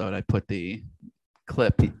last episode I put the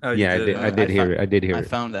clip. Oh, yeah, I did hear it. I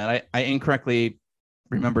found that. I incorrectly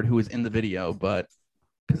remembered who was in the video, but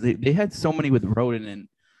because they had so many with Rodon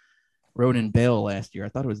and Bale last year. I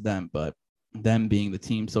thought it was them, but them being the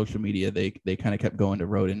team social media, they kind of kept going to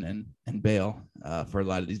Rodon and Bale for a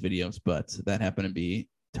lot of these videos, but that happened to be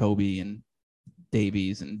Toby and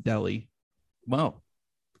Davies and Dele. Well,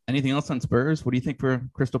 anything else on Spurs? What do you think for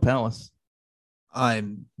Crystal Palace?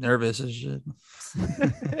 I'm nervous as shit.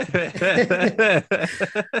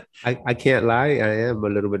 I can't lie. I am a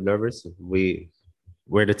little bit nervous.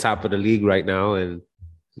 We're the top of the league right now, and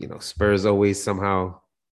Spurs always somehow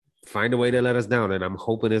find a way to let us down. And I'm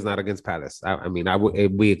hoping it's not against Palace.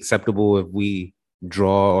 It'd be acceptable if we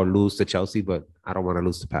draw or lose to Chelsea, but I don't want to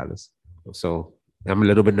lose to Palace. So I'm a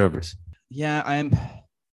little bit nervous. Yeah,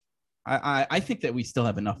 I think that we still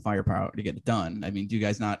have enough firepower to get it done. I mean, do you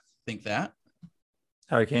guys not think that?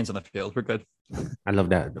 Harry Kane's on the field. We're good. I love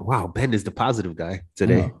that. Wow, Ben is the positive guy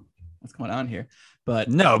today. Oh, what's going on here? But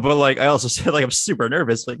No, but like I also said, like I'm super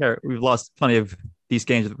nervous. Like we've lost plenty of these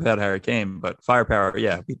games without Harry Kane, but firepower,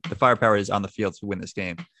 yeah, the firepower is on the field to win this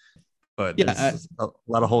game. But Yeah, there's a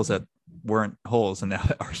lot of holes that weren't holes and now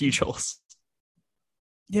are huge holes.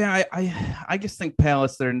 yeah, I just think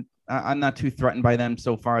Palace. I'm not too threatened by them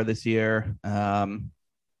so far this year.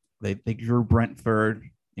 They drew Brentford,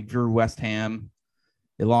 they drew West Ham,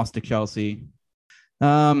 they lost to Chelsea.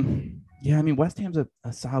 Yeah, I mean West Ham's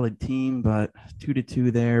a solid team, but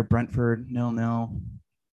 2-2 there. Brentford 0-0.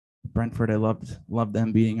 Brentford, I loved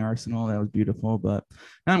them beating Arsenal. That was beautiful. But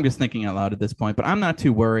I'm just thinking out loud at this point. But I'm not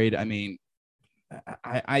too worried. I mean,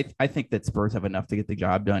 I think that Spurs have enough to get the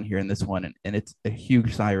job done here in this one, and it's a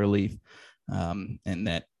huge sigh of relief. And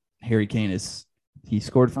that Harry Kane he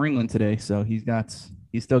scored for England today, so he's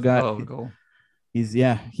still got Goal. He's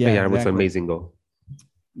Yeah, exactly. it was an amazing goal.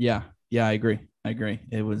 Yeah, I agree.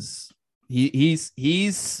 It was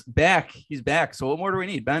he's back. He's back. So what more do we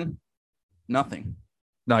need, Ben? Nothing.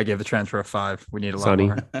 No, I gave the transfer a 5. We need a lot Sonny.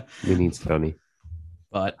 more. We need Sonny.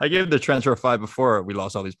 But I gave the transfer a 5 before we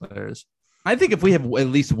lost all these players. I think if we have at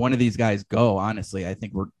least one of these guys go, honestly, I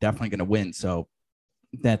think we're definitely going to win. So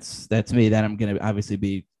that's me. That I'm going to obviously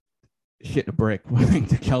be shit a brick when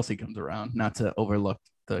the Chelsea comes around. Not to overlook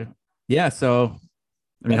the So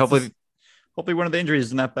I mean, hopefully one of the injuries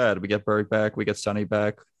isn't that bad. We get Berg back. We get Sonny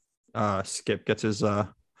back. Skip gets his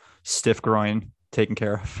stiff groin taken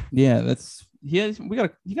care of. Yeah,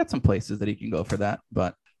 he got some places that he can go for that,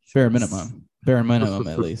 but bare minimum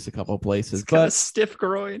at least a couple of places. But stiff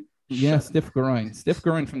groin. Yeah, stiff groin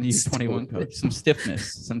from the U21 coach. Some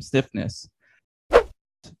stiffness.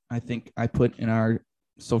 I think I put in our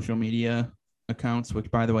social media accounts,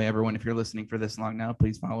 which by the way, everyone, if you're listening for this long now,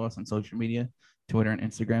 please follow us on social media, Twitter and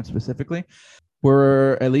Instagram specifically.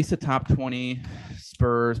 We're at least a top 20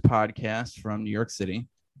 Spurs podcast from New York City.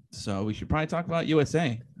 So we should probably talk about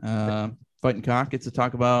USA. Fighting Cock gets to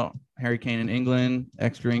talk about Harry Kane in England,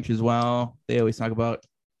 Extra Inch as well. They always talk about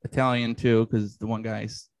Italian too, because the one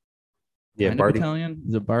guy's Barty. Italian.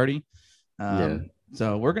 He's a Barty.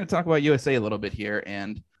 So we're going to talk about USA a little bit here.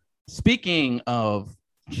 And speaking of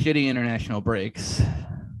shitty international breaks,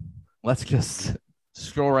 let's just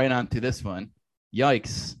scroll right on to this one.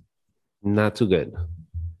 Yikes. Not too good.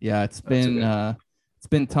 Yeah, it's been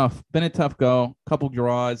tough. Been a tough go. Couple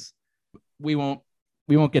draws. We won't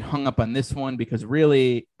get hung up on this one because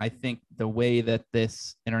really, I think the way that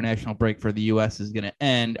this international break for the U.S. is going to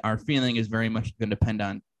end, our feeling is very much going to depend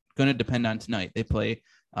on tonight. They play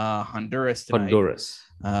Honduras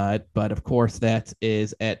tonight. But of course, that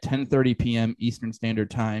is at 10:30 p.m. Eastern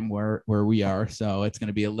Standard Time where we are. So it's going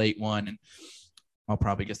to be a late one, and I'll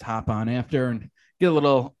probably just hop on after and get a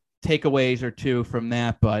little takeaways or two from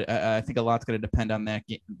that. But I think a lot's going to depend on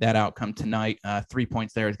that outcome tonight. 3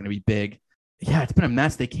 points there is going to be big. Yeah, it's been a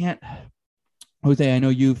mess. They can't. Jose, I know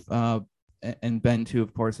you've and Ben too,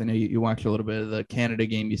 of course. I know you watched a little bit of the Canada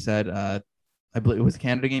game. You said I believe it was the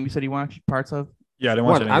Canada game. You said you watched parts of. Yeah, I didn't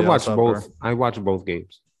watch. I watched both. I watched both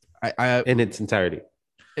games. I in its entirety.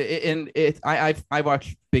 And I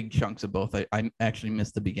watched big chunks of both. I actually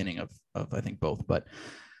missed the beginning of I think both, but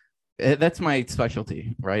that's my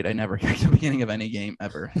specialty, right? I never catch the beginning of any game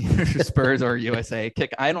ever, Spurs or USA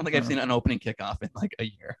kick. I don't think I've seen an opening kickoff in like a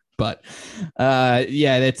year, but yeah,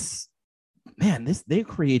 their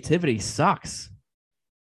creativity sucks.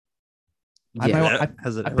 Yeah, I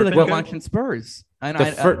feel like we're watching Spurs. And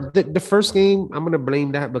the first game, I'm gonna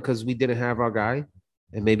blame that because we didn't have our guy,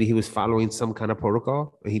 and maybe he was following some kind of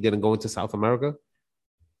protocol, and he didn't go into South America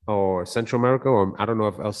or Central America, or I don't know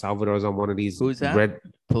if El Salvador is on one of these. Who's that?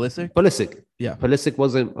 Pulisic. Yeah, Pulisic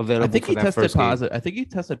wasn't available. I think he tested positive. I think he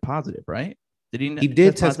tested positive, right? Did he? He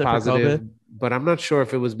did test positive, but I'm not sure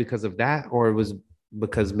if it was because of that or it was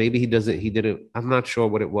because maybe he didn't. I'm not sure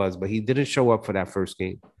what it was, but he didn't show up for that first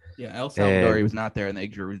game. Yeah, El Salvador, he was not there, and they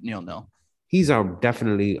drew 0-0. He's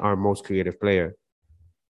definitely our most creative player.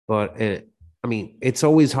 But, I mean, it's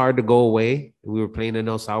always hard to go away. We were playing in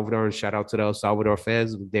El Salvador, and shout out to the El Salvador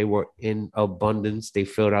fans. They were in abundance. They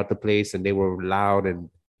filled out the place, and they were loud, and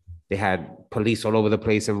they had police all over the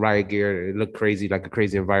place in riot gear. It looked crazy, like a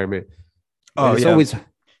crazy environment. Oh, it's always...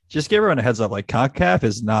 Just give everyone a heads up. Like, CONCACAF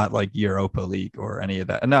is not like Europa League or any of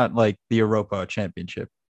that. Not like the Europa Championship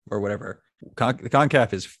or whatever. The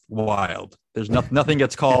CONCACAF is wild. There's nothing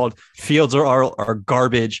gets called. Fields are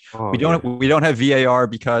garbage. We don't have VAR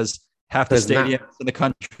because half the stadiums in the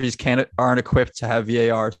countries aren't equipped to have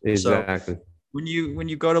VAR. Exactly. So when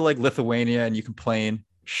you go to like Lithuania and you complain,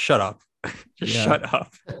 shut up. Just Yeah. shut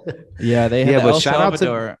up. Yeah, they had Yeah, the but El shout out to-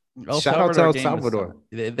 Salvador. shout out to El game was Salvador.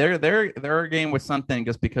 their game was something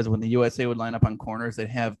just because when the USA would line up on corners, they'd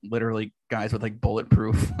have literally guys with like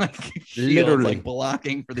bulletproof like shields Literally. like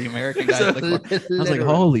blocking for the American guys. So- Like, I was like, Literally.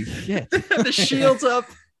 holy shit. The shield's up.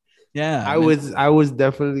 Yeah. I was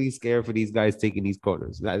definitely scared for these guys taking these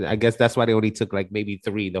corners. I guess that's why they only took like maybe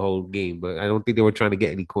 3 the whole game, but I don't think they were trying to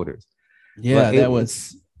get any corners. Yeah, But that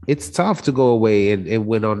was it's tough to go away and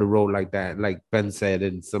win on the road like that. Like Ben said,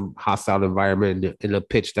 in some hostile environment, in a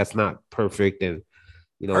pitch that's not perfect, and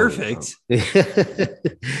Perfect?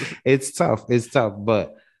 it's tough. It's tough,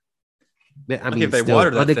 but I mean, if they still water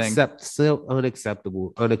that thing. still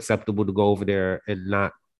unacceptable to go over there and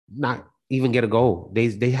not even get a goal.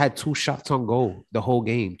 They had 2 shots on goal the whole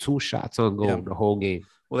game. 2 shots on goal Yeah. the whole game.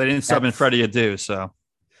 Well, they didn't sub in That's- Freddie Adu, so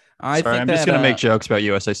I sorry. think I'm that, just gonna make jokes about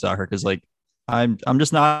USA soccer because like I'm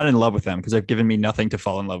just not in love with them because they've given me nothing to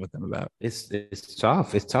fall in love with them about. It's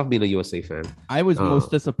tough. It's tough being a USA fan. I was Uh, most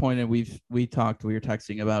disappointed. We were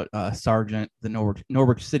texting about Sargent, the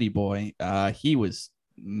Norwich City boy. He was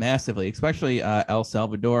massively, especially El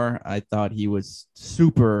Salvador. I thought he was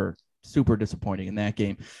super disappointing in that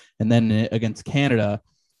game. And then against Canada,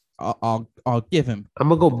 I'll give him I'm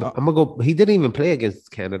gonna go. He didn't even play against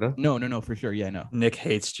Canada. no for sure. Yeah, no. Nick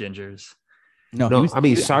hates gingers. No, No, I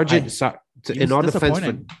mean he Sergeant. he In was our defense, for,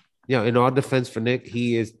 disappointing. in our defense for Nick,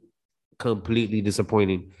 he is completely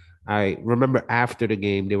disappointing. I remember after the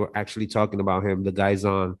game, they were actually talking about him. The guys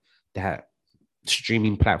on that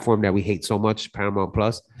streaming platform that we hate so much, Paramount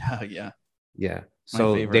Plus. Yeah. Yeah. My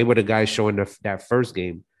So favorite. they were the guys showing that first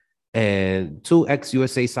game. And 2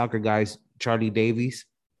 ex-USA soccer guys, Charlie Davies,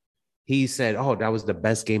 he said, "Oh, that was the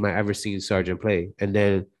best game I ever seen Sargent play." And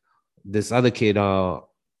then this other kid,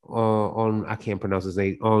 on I can't pronounce his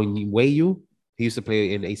name, on Wayu, he used to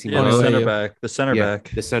play in AC Yeah, Oh, the Milan. yeah, center yeah. back. The center Yeah, back.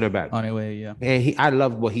 the center back. Anyway, yeah. And I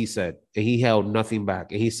loved what he said. And he held nothing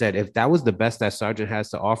back. And he said, if that was the best that Sargent has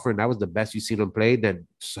to offer, and that was the best you've seen him play, then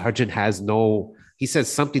Sargent has no. He said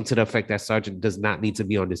something to the effect that Sargent does not need to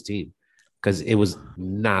be on this team because it was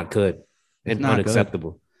not good and not good.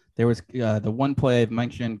 unacceptable. There was the one play I've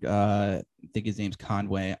mentioned. I think his name's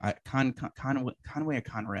Conway. Conway or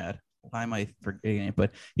Conrad. Why am I forgetting it?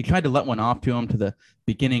 But he tried to let one off to him to the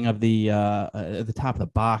beginning of the top of the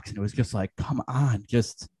box, and it was just like, come on,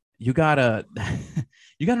 just you gotta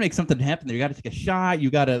make something happen there. You gotta take a shot. You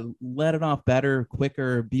gotta let it off better,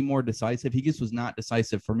 quicker, be more decisive. He just was not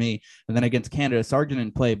decisive for me. And then against Canada, Sargent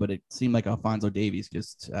didn't play, but it seemed like Alfonso Davies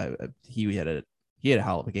just he had a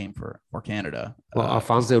hell of a game for Canada. Well,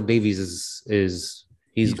 Alfonso Davies is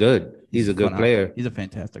he's good. He's a good phenomenal. player. He's a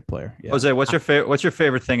fantastic player. Yeah. Jose, what's your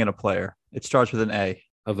favorite thing in a player? It starts with an A.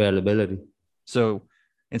 Availability. So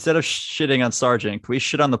instead of shitting on Sargent, can we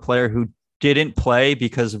shit on the player who didn't play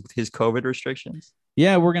because of his COVID restrictions?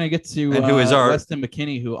 Yeah, we're gonna get to And who is our- Weston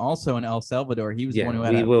McKinney, who also in El Salvador. He was the Yeah, one who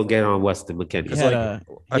had we will get on Weston McKennie. he had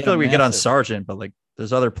I feel like we get on massive- Sargent, but like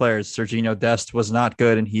there's other players. Serginho Dest was not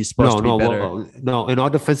good, and he's supposed to be better. No. In our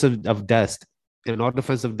defense of Dest,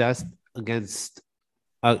 against,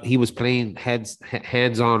 he was playing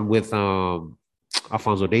hands on with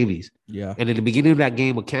Alfonso Davies. Yeah, And in the beginning of that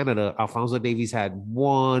game with Canada, Alfonso Davies had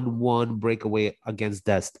one breakaway against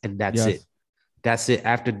Dest, and that's Yes. it. That's it.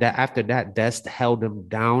 After that, Dest held him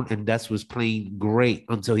down, and Dest was playing great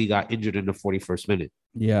until he got injured in the 41st minute.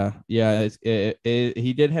 yeah.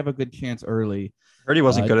 He did have a good chance early, Heard he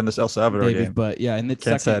wasn't Uh, good in this El Salvador Davies, game. but yeah, in the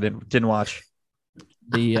Can't say I second, didn't watch.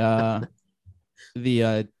 the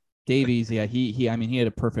Davies, yeah, he I mean he had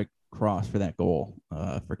a perfect cross for that goal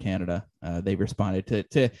for Canada. They responded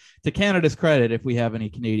to Canada's credit. If we have any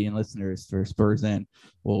Canadian listeners for Spurs in,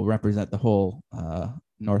 will represent the whole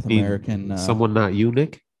North American. Someone not you,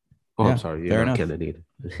 Nick? Oh, yeah, I'm sorry. fair You're not enough. Canadian.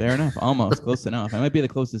 Fair enough. Almost close enough. I might be the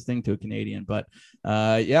closest thing to a Canadian, but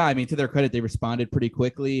yeah, I mean, to their credit, they responded pretty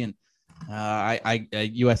quickly. And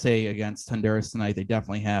USA against Honduras tonight, they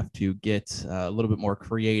definitely have to get a little bit more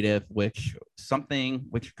creative, which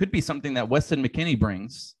could be something that Weston McKennie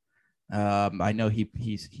brings. I know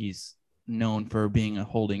he's known for being a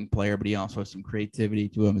holding player, but he also has some creativity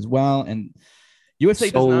to him as well. And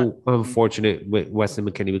USA does not. So unfortunate with Weston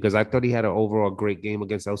McKennie because I thought he had an overall great game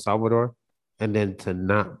against El Salvador, and then to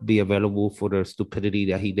not be available for the stupidity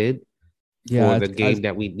that he did for the game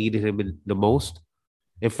that we needed him in the most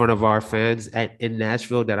in front of our fans in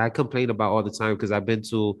Nashville that I complain about all the time because I've been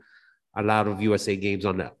to a lot of USA games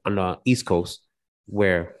on the East Coast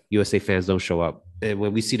where USA fans don't show up, and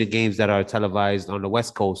when we see the games that are televised on the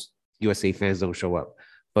West Coast, USA fans don't show up.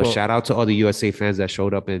 But Well- shout out to all the USA fans that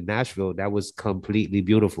showed up in Nashville. That was completely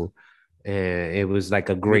beautiful. And it was like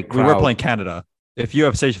a great We crowd. were playing Canada. If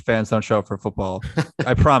UFC fans don't show up for football,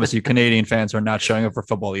 I promise you, Canadian fans are not showing up for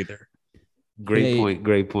football either. Great point.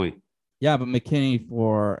 Great point. Yeah, but McKinney,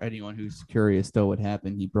 for anyone who's curious still what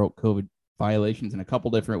happened, he broke COVID violations in a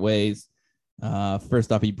couple different ways.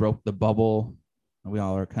 First off, he broke the bubble. We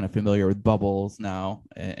all are kind of familiar with bubbles now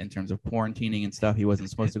in terms of quarantining and stuff. He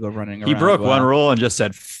wasn't supposed to go running around. He broke one rule and just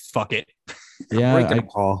said, fuck it. Yeah,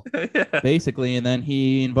 Paul. Basically. And then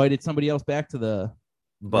he invited somebody else back to the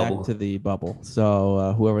bubble.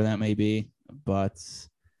 So whoever that may be. But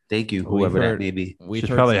thank you, whoever that may be. She's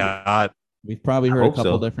probably hot. We've probably heard a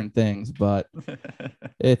couple different things, but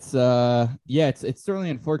it's certainly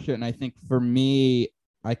unfortunate. And I think for me,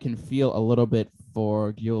 I can feel a little bit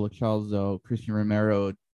for Guillaume Lachalzo, Christian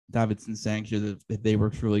Romero, Davidson Sanchez, if they were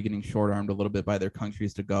truly getting short-armed a little bit by their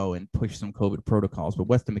countries to go and push some COVID protocols. But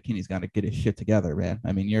Weston McKinney's got to get his shit together, man.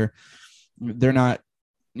 I mean, they're not,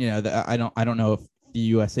 I don't know if the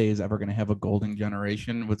USA is ever going to have a golden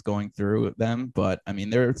generation what's going through with them, but I mean,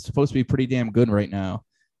 they're supposed to be pretty damn good right now.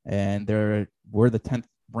 And we're the 10th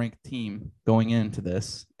ranked team going into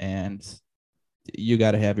this, and you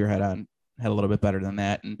got to have your head a little bit better than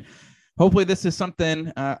that. And hopefully this is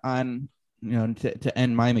something on, to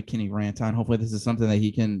end my McKinney rant on. Hopefully this is something that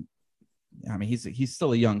he can. I mean, he's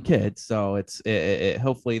still a young kid, so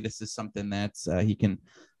hopefully this is something that he can,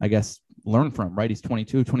 I guess, learn from. Right, he's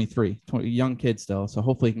 22, 23, young kid still, so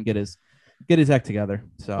hopefully he can get his act together.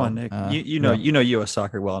 So, come on, Nick, you know U.S.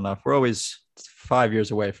 soccer well enough. We're always 5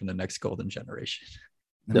 years away from the next golden generation.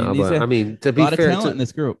 To be fair, a lot of talent in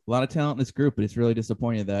this group, but it's really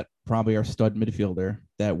disappointing that probably our stud midfielder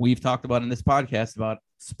that we've talked about in this podcast about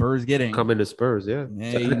Spurs getting coming to Spurs. Yeah,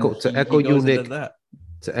 to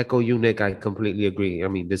echo you, Nick, I completely agree. I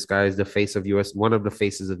mean, this guy is the face of one of the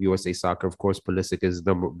faces of USA soccer. Of course, Pulisic is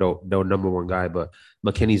the number one guy, but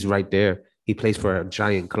McKinney's right there. He plays for a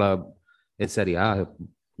giant club in Serie A,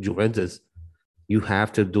 Juventus. You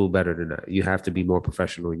have to do better than that. You have to be more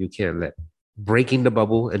professional. You can't let breaking the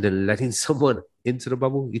bubble and then letting someone into the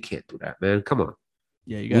bubble. You can't do that, man. Come on.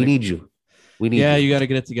 Yeah, we need you. You got to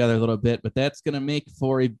get it together a little bit, but that's going to make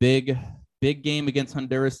for a big game against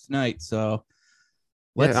Honduras tonight. So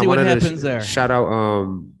let's see what happens there. Shout out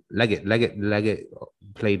Leggett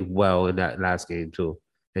played well in that last game too.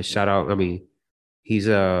 And shout out, I mean, he's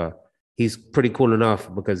pretty cool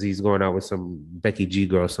enough because he's going out with some Becky G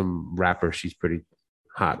girl, some rapper. She's pretty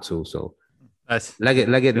hot too. So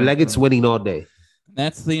Leggett's winning all day.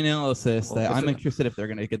 That's the analysis that I'm interested if they're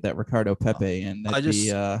going to get that Ricardo Pepe and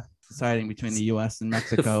that deciding between the U.S. and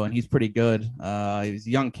Mexico. And he's pretty good. He's a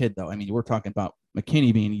young kid though. I mean, we're talking about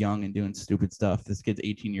McKinney being young and doing stupid stuff. This kid's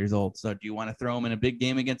 18 years old. So do you want to throw him in a big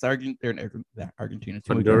game against Argentina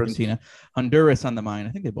Honduras on the mind?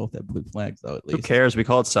 I think they both have blue flags though. At least. Who cares? We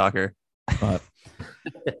call it soccer. But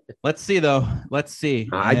let's see though. Let's see.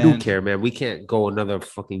 I do care, man. We can't go another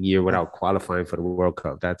fucking year without qualifying for the World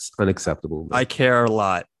Cup. That's unacceptable. Man. I care a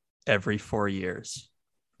lot every 4 years.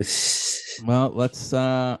 Well, let's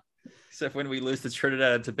except when we lose to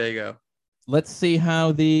Trinidad and Tobago. Let's see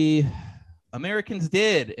how the Americans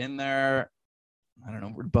did in their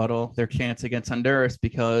rebuttal, their chance against Honduras,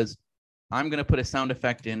 because I'm going to put a sound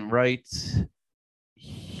effect in right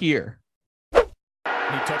here.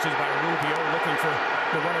 He touches by Rubio, looking for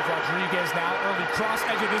the run of Rodriguez now. Early cross,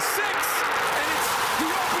 edge of the 6, and it's the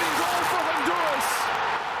opening goal for Honduras.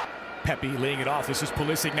 Pepe laying it off. This is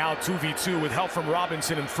Pulisic now 2v2 with help from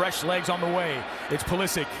Robinson and fresh legs on the way. It's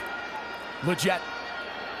Pulisic. Leggett.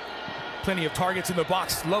 Plenty of targets in the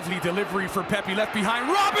box. Lovely delivery for Pepe, left behind.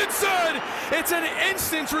 Robinson! It's an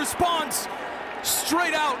instant response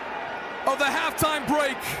straight out of the halftime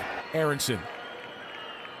break. Aronson.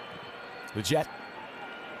 Leggett.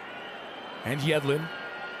 And Yedlin.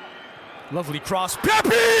 Lovely cross.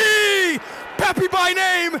 Pepe! Pepe by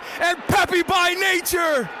name and Pepe by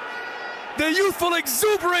nature. The youthful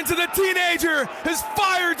exuberance of the teenager has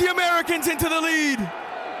fired the Americans into the lead.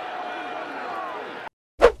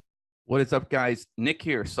 What is up, guys? Nick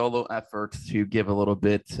here, solo effort to give a little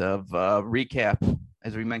bit of recap.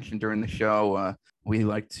 As we mentioned during the show, we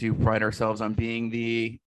like to pride ourselves on being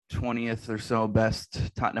the 20th or so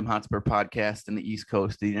best Tottenham Hotspur podcast in the East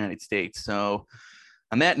Coast of the United States. So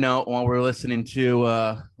on that note, while we're listening to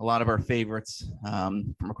a lot of our favorites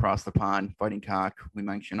from across the pond, Fighting Cock, we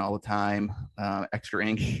mention all the time, Extra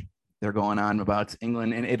Inch, they're going on about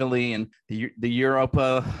England and Italy and the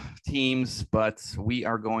Europa teams, but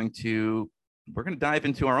we're going to dive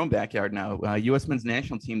into our own backyard now. U.S. men's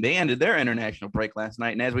national team, they ended their international break last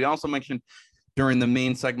night. And as we also mentioned during the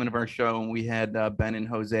main segment of our show, and we had Ben and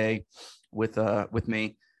Jose with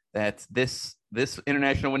me, that this this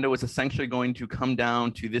international window was essentially going to come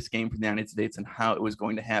down to this game for the United States and how it was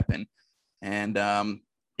going to happen. And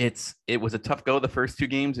it was a tough go the first two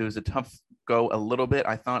games. It was a tough go a little bit,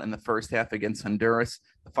 I thought, in the first half against Honduras.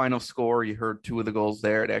 The final score, you heard two of the goals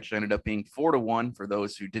there. It actually ended up being 4-1 for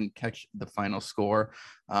those who didn't catch the final score.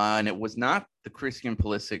 And it was not the Christian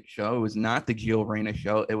Pulisic show. It was not the Gio Reyna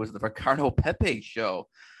show. It was the Ricardo Pepi show.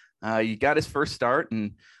 He got his first start,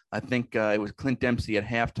 and I think it was Clint Dempsey at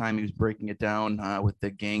halftime. He was breaking it down with the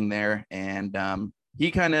gang there. And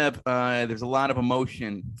he kind of, there's a lot of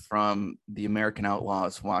emotion from the American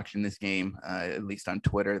Outlaws watching this game, at least on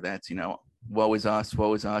Twitter. That's, woe is us.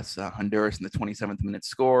 Honduras in the 27th minute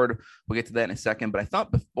scored. We'll get to that in a second. But I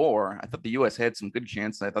thought the U.S. had some good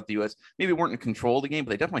chances. I thought the U.S. maybe weren't in control of the game, but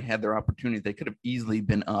they definitely had their opportunities. They could have easily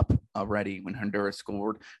been up already when Honduras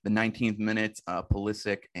scored. The 19th minute,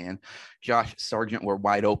 Pulisic and Josh Sargent were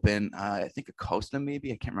wide open. I think Acosta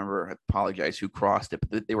maybe. I can't remember. I apologize who crossed it,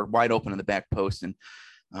 but they were wide open in the back post. And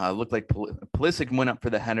looked like Pulisic went up for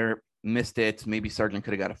the header, missed it. Maybe Sargent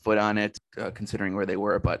could have got a foot on it, considering where they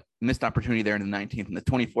were, but missed opportunity there in the 19th. And the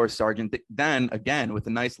 24th, Sargent, then again with a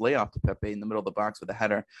nice layoff to Pepi in the middle of the box with a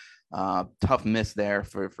header. Tough miss there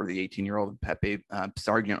for the 18-year-old Pepi.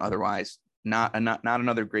 Sargent otherwise not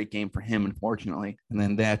another great game for him, unfortunately. And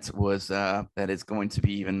then that is going to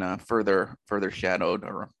be even further shadowed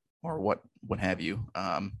or what have you.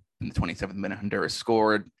 In the 27th minute, Honduras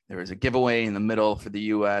scored. There was a giveaway in the middle for the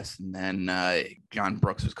U.S. And then John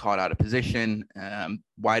Brooks was caught out of position.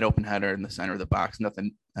 Wide open header in the center of the box.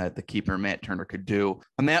 Nothing the keeper, Matt Turner, could do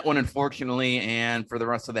on that one, unfortunately. And for the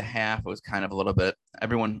rest of the half, it was kind of a little bit,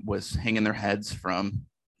 everyone was hanging their heads from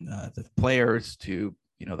the players to,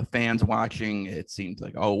 the fans watching. It seemed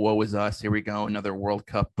like, oh, woe is us. Here we go. Another World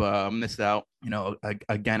Cup missed out.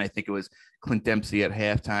 Again, I think it was Clint Dempsey at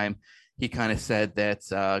halftime. He kind of said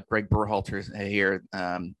that Greg Berhalter's here.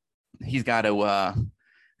 He's got to,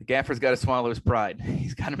 the gaffer's got to swallow his pride.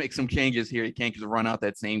 He's got to make some changes here. He can't just run out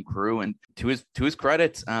that same crew. And to his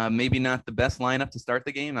credit, maybe not the best lineup to start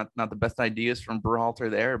the game. Not the best ideas from Berhalter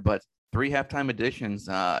there, but 3 halftime additions.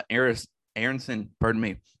 Aronson,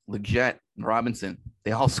 Lletget, Robinson,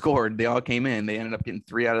 they all scored. They all came in. They ended up getting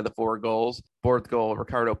 3 out of the 4 goals. 4th goal,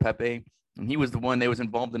 Ricardo Pepi. And he was the one that was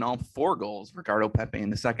involved in all 4 goals, Ricardo Pepi, in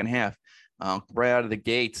the second half. Right out of the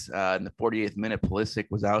gates, in the 48th minute, Pulisic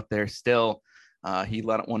was out there still. He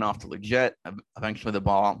let one off to Lletget. Eventually, the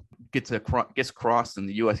ball gets crossed, and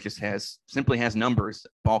the U.S. just simply has numbers.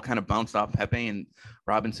 Ball kind of bounced off Pepi, and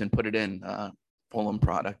Robinson put it in. Fulham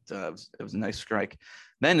product. It was a nice strike.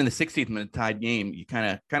 Then in the 16th minute tied game, you kind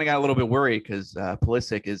of got a little bit worried because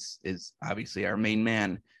Pulisic is obviously our main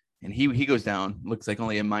man. And he goes down. Looks like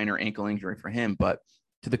only a minor ankle injury for him. But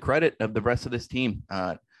to the credit of the rest of this team,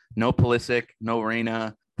 no Pulisic, no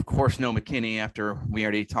Reyna, of course, no McKennie after we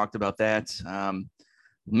already talked about that.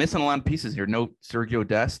 Missing a lot of pieces here. No Sergio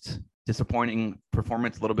Dest. Disappointing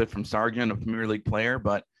performance a little bit from Sargent, a Premier League player.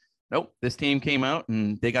 But nope, this team came out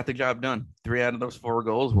and they got the job done. 3 out of those 4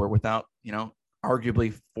 goals were without,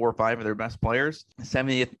 arguably 4 or 5 of their best players.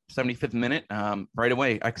 75th minute, right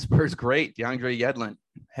away. Ex-Spurs great, DeAndre Yedlin.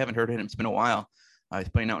 Haven't heard of him. It's been a while. He's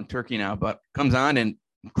playing out in Turkey now, but comes on and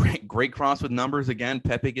great cross with numbers again.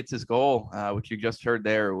 Pepi gets his goal, which you just heard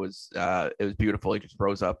there. It was beautiful. He just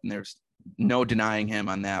rose up, and there's no denying him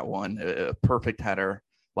on that one. A perfect header,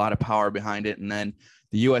 a lot of power behind it, and then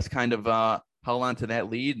the U.S. kind of held on to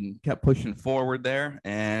that lead and kept pushing forward there.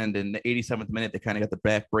 And in the 87th minute, they kind of got the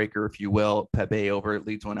backbreaker, if you will. Pepi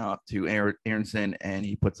leads one out to Aronson, and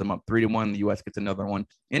he puts them up 3-1. The U.S. gets another one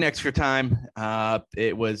in extra time.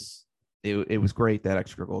 It was great. That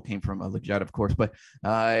extra goal came from Lletget, of course, but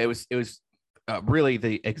it was really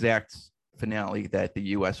the exact finale that the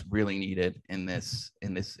U.S. really needed in this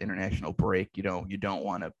international break. You don't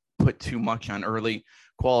want to put too much on early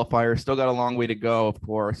qualifiers. Still got a long way to go, of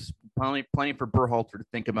course. Plenty for Berhalter to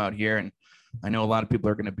think about here, and I know a lot of people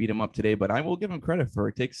are going to beat him up today, but I will give him credit for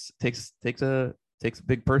it. Takes a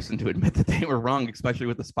big person to admit that they were wrong, especially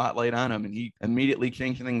with the spotlight on him, and he immediately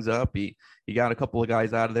changed things up. He got a couple of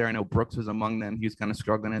guys out of there. I know Brooks was among them. He was kind of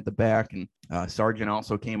struggling at the back, and Sargent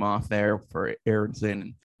also came off there for Aronson.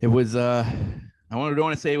 And it was I don't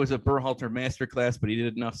want to say it was a Berhalter masterclass, but he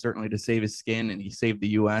did enough certainly to save his skin, and he saved the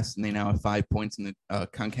U.S. And they now have 5 points in the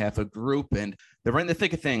CONCACAF group, and they're right in the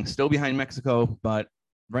thick of things, still behind Mexico, but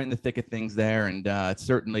right in the thick of things there. And it's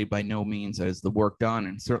certainly by no means is the work done,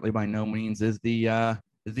 and certainly by no means is the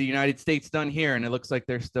United States done here. And it looks like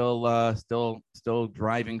they're still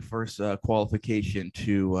driving first qualification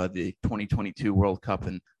to the 2022 World Cup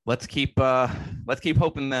in let's keep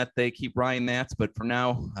hoping that they keep Ryan Nats. But for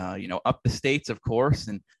now, up the States, of course.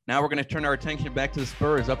 And now we're going to turn our attention back to the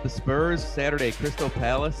Spurs. Up the Spurs Saturday, Crystal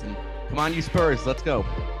Palace. And come on, you Spurs, let's go.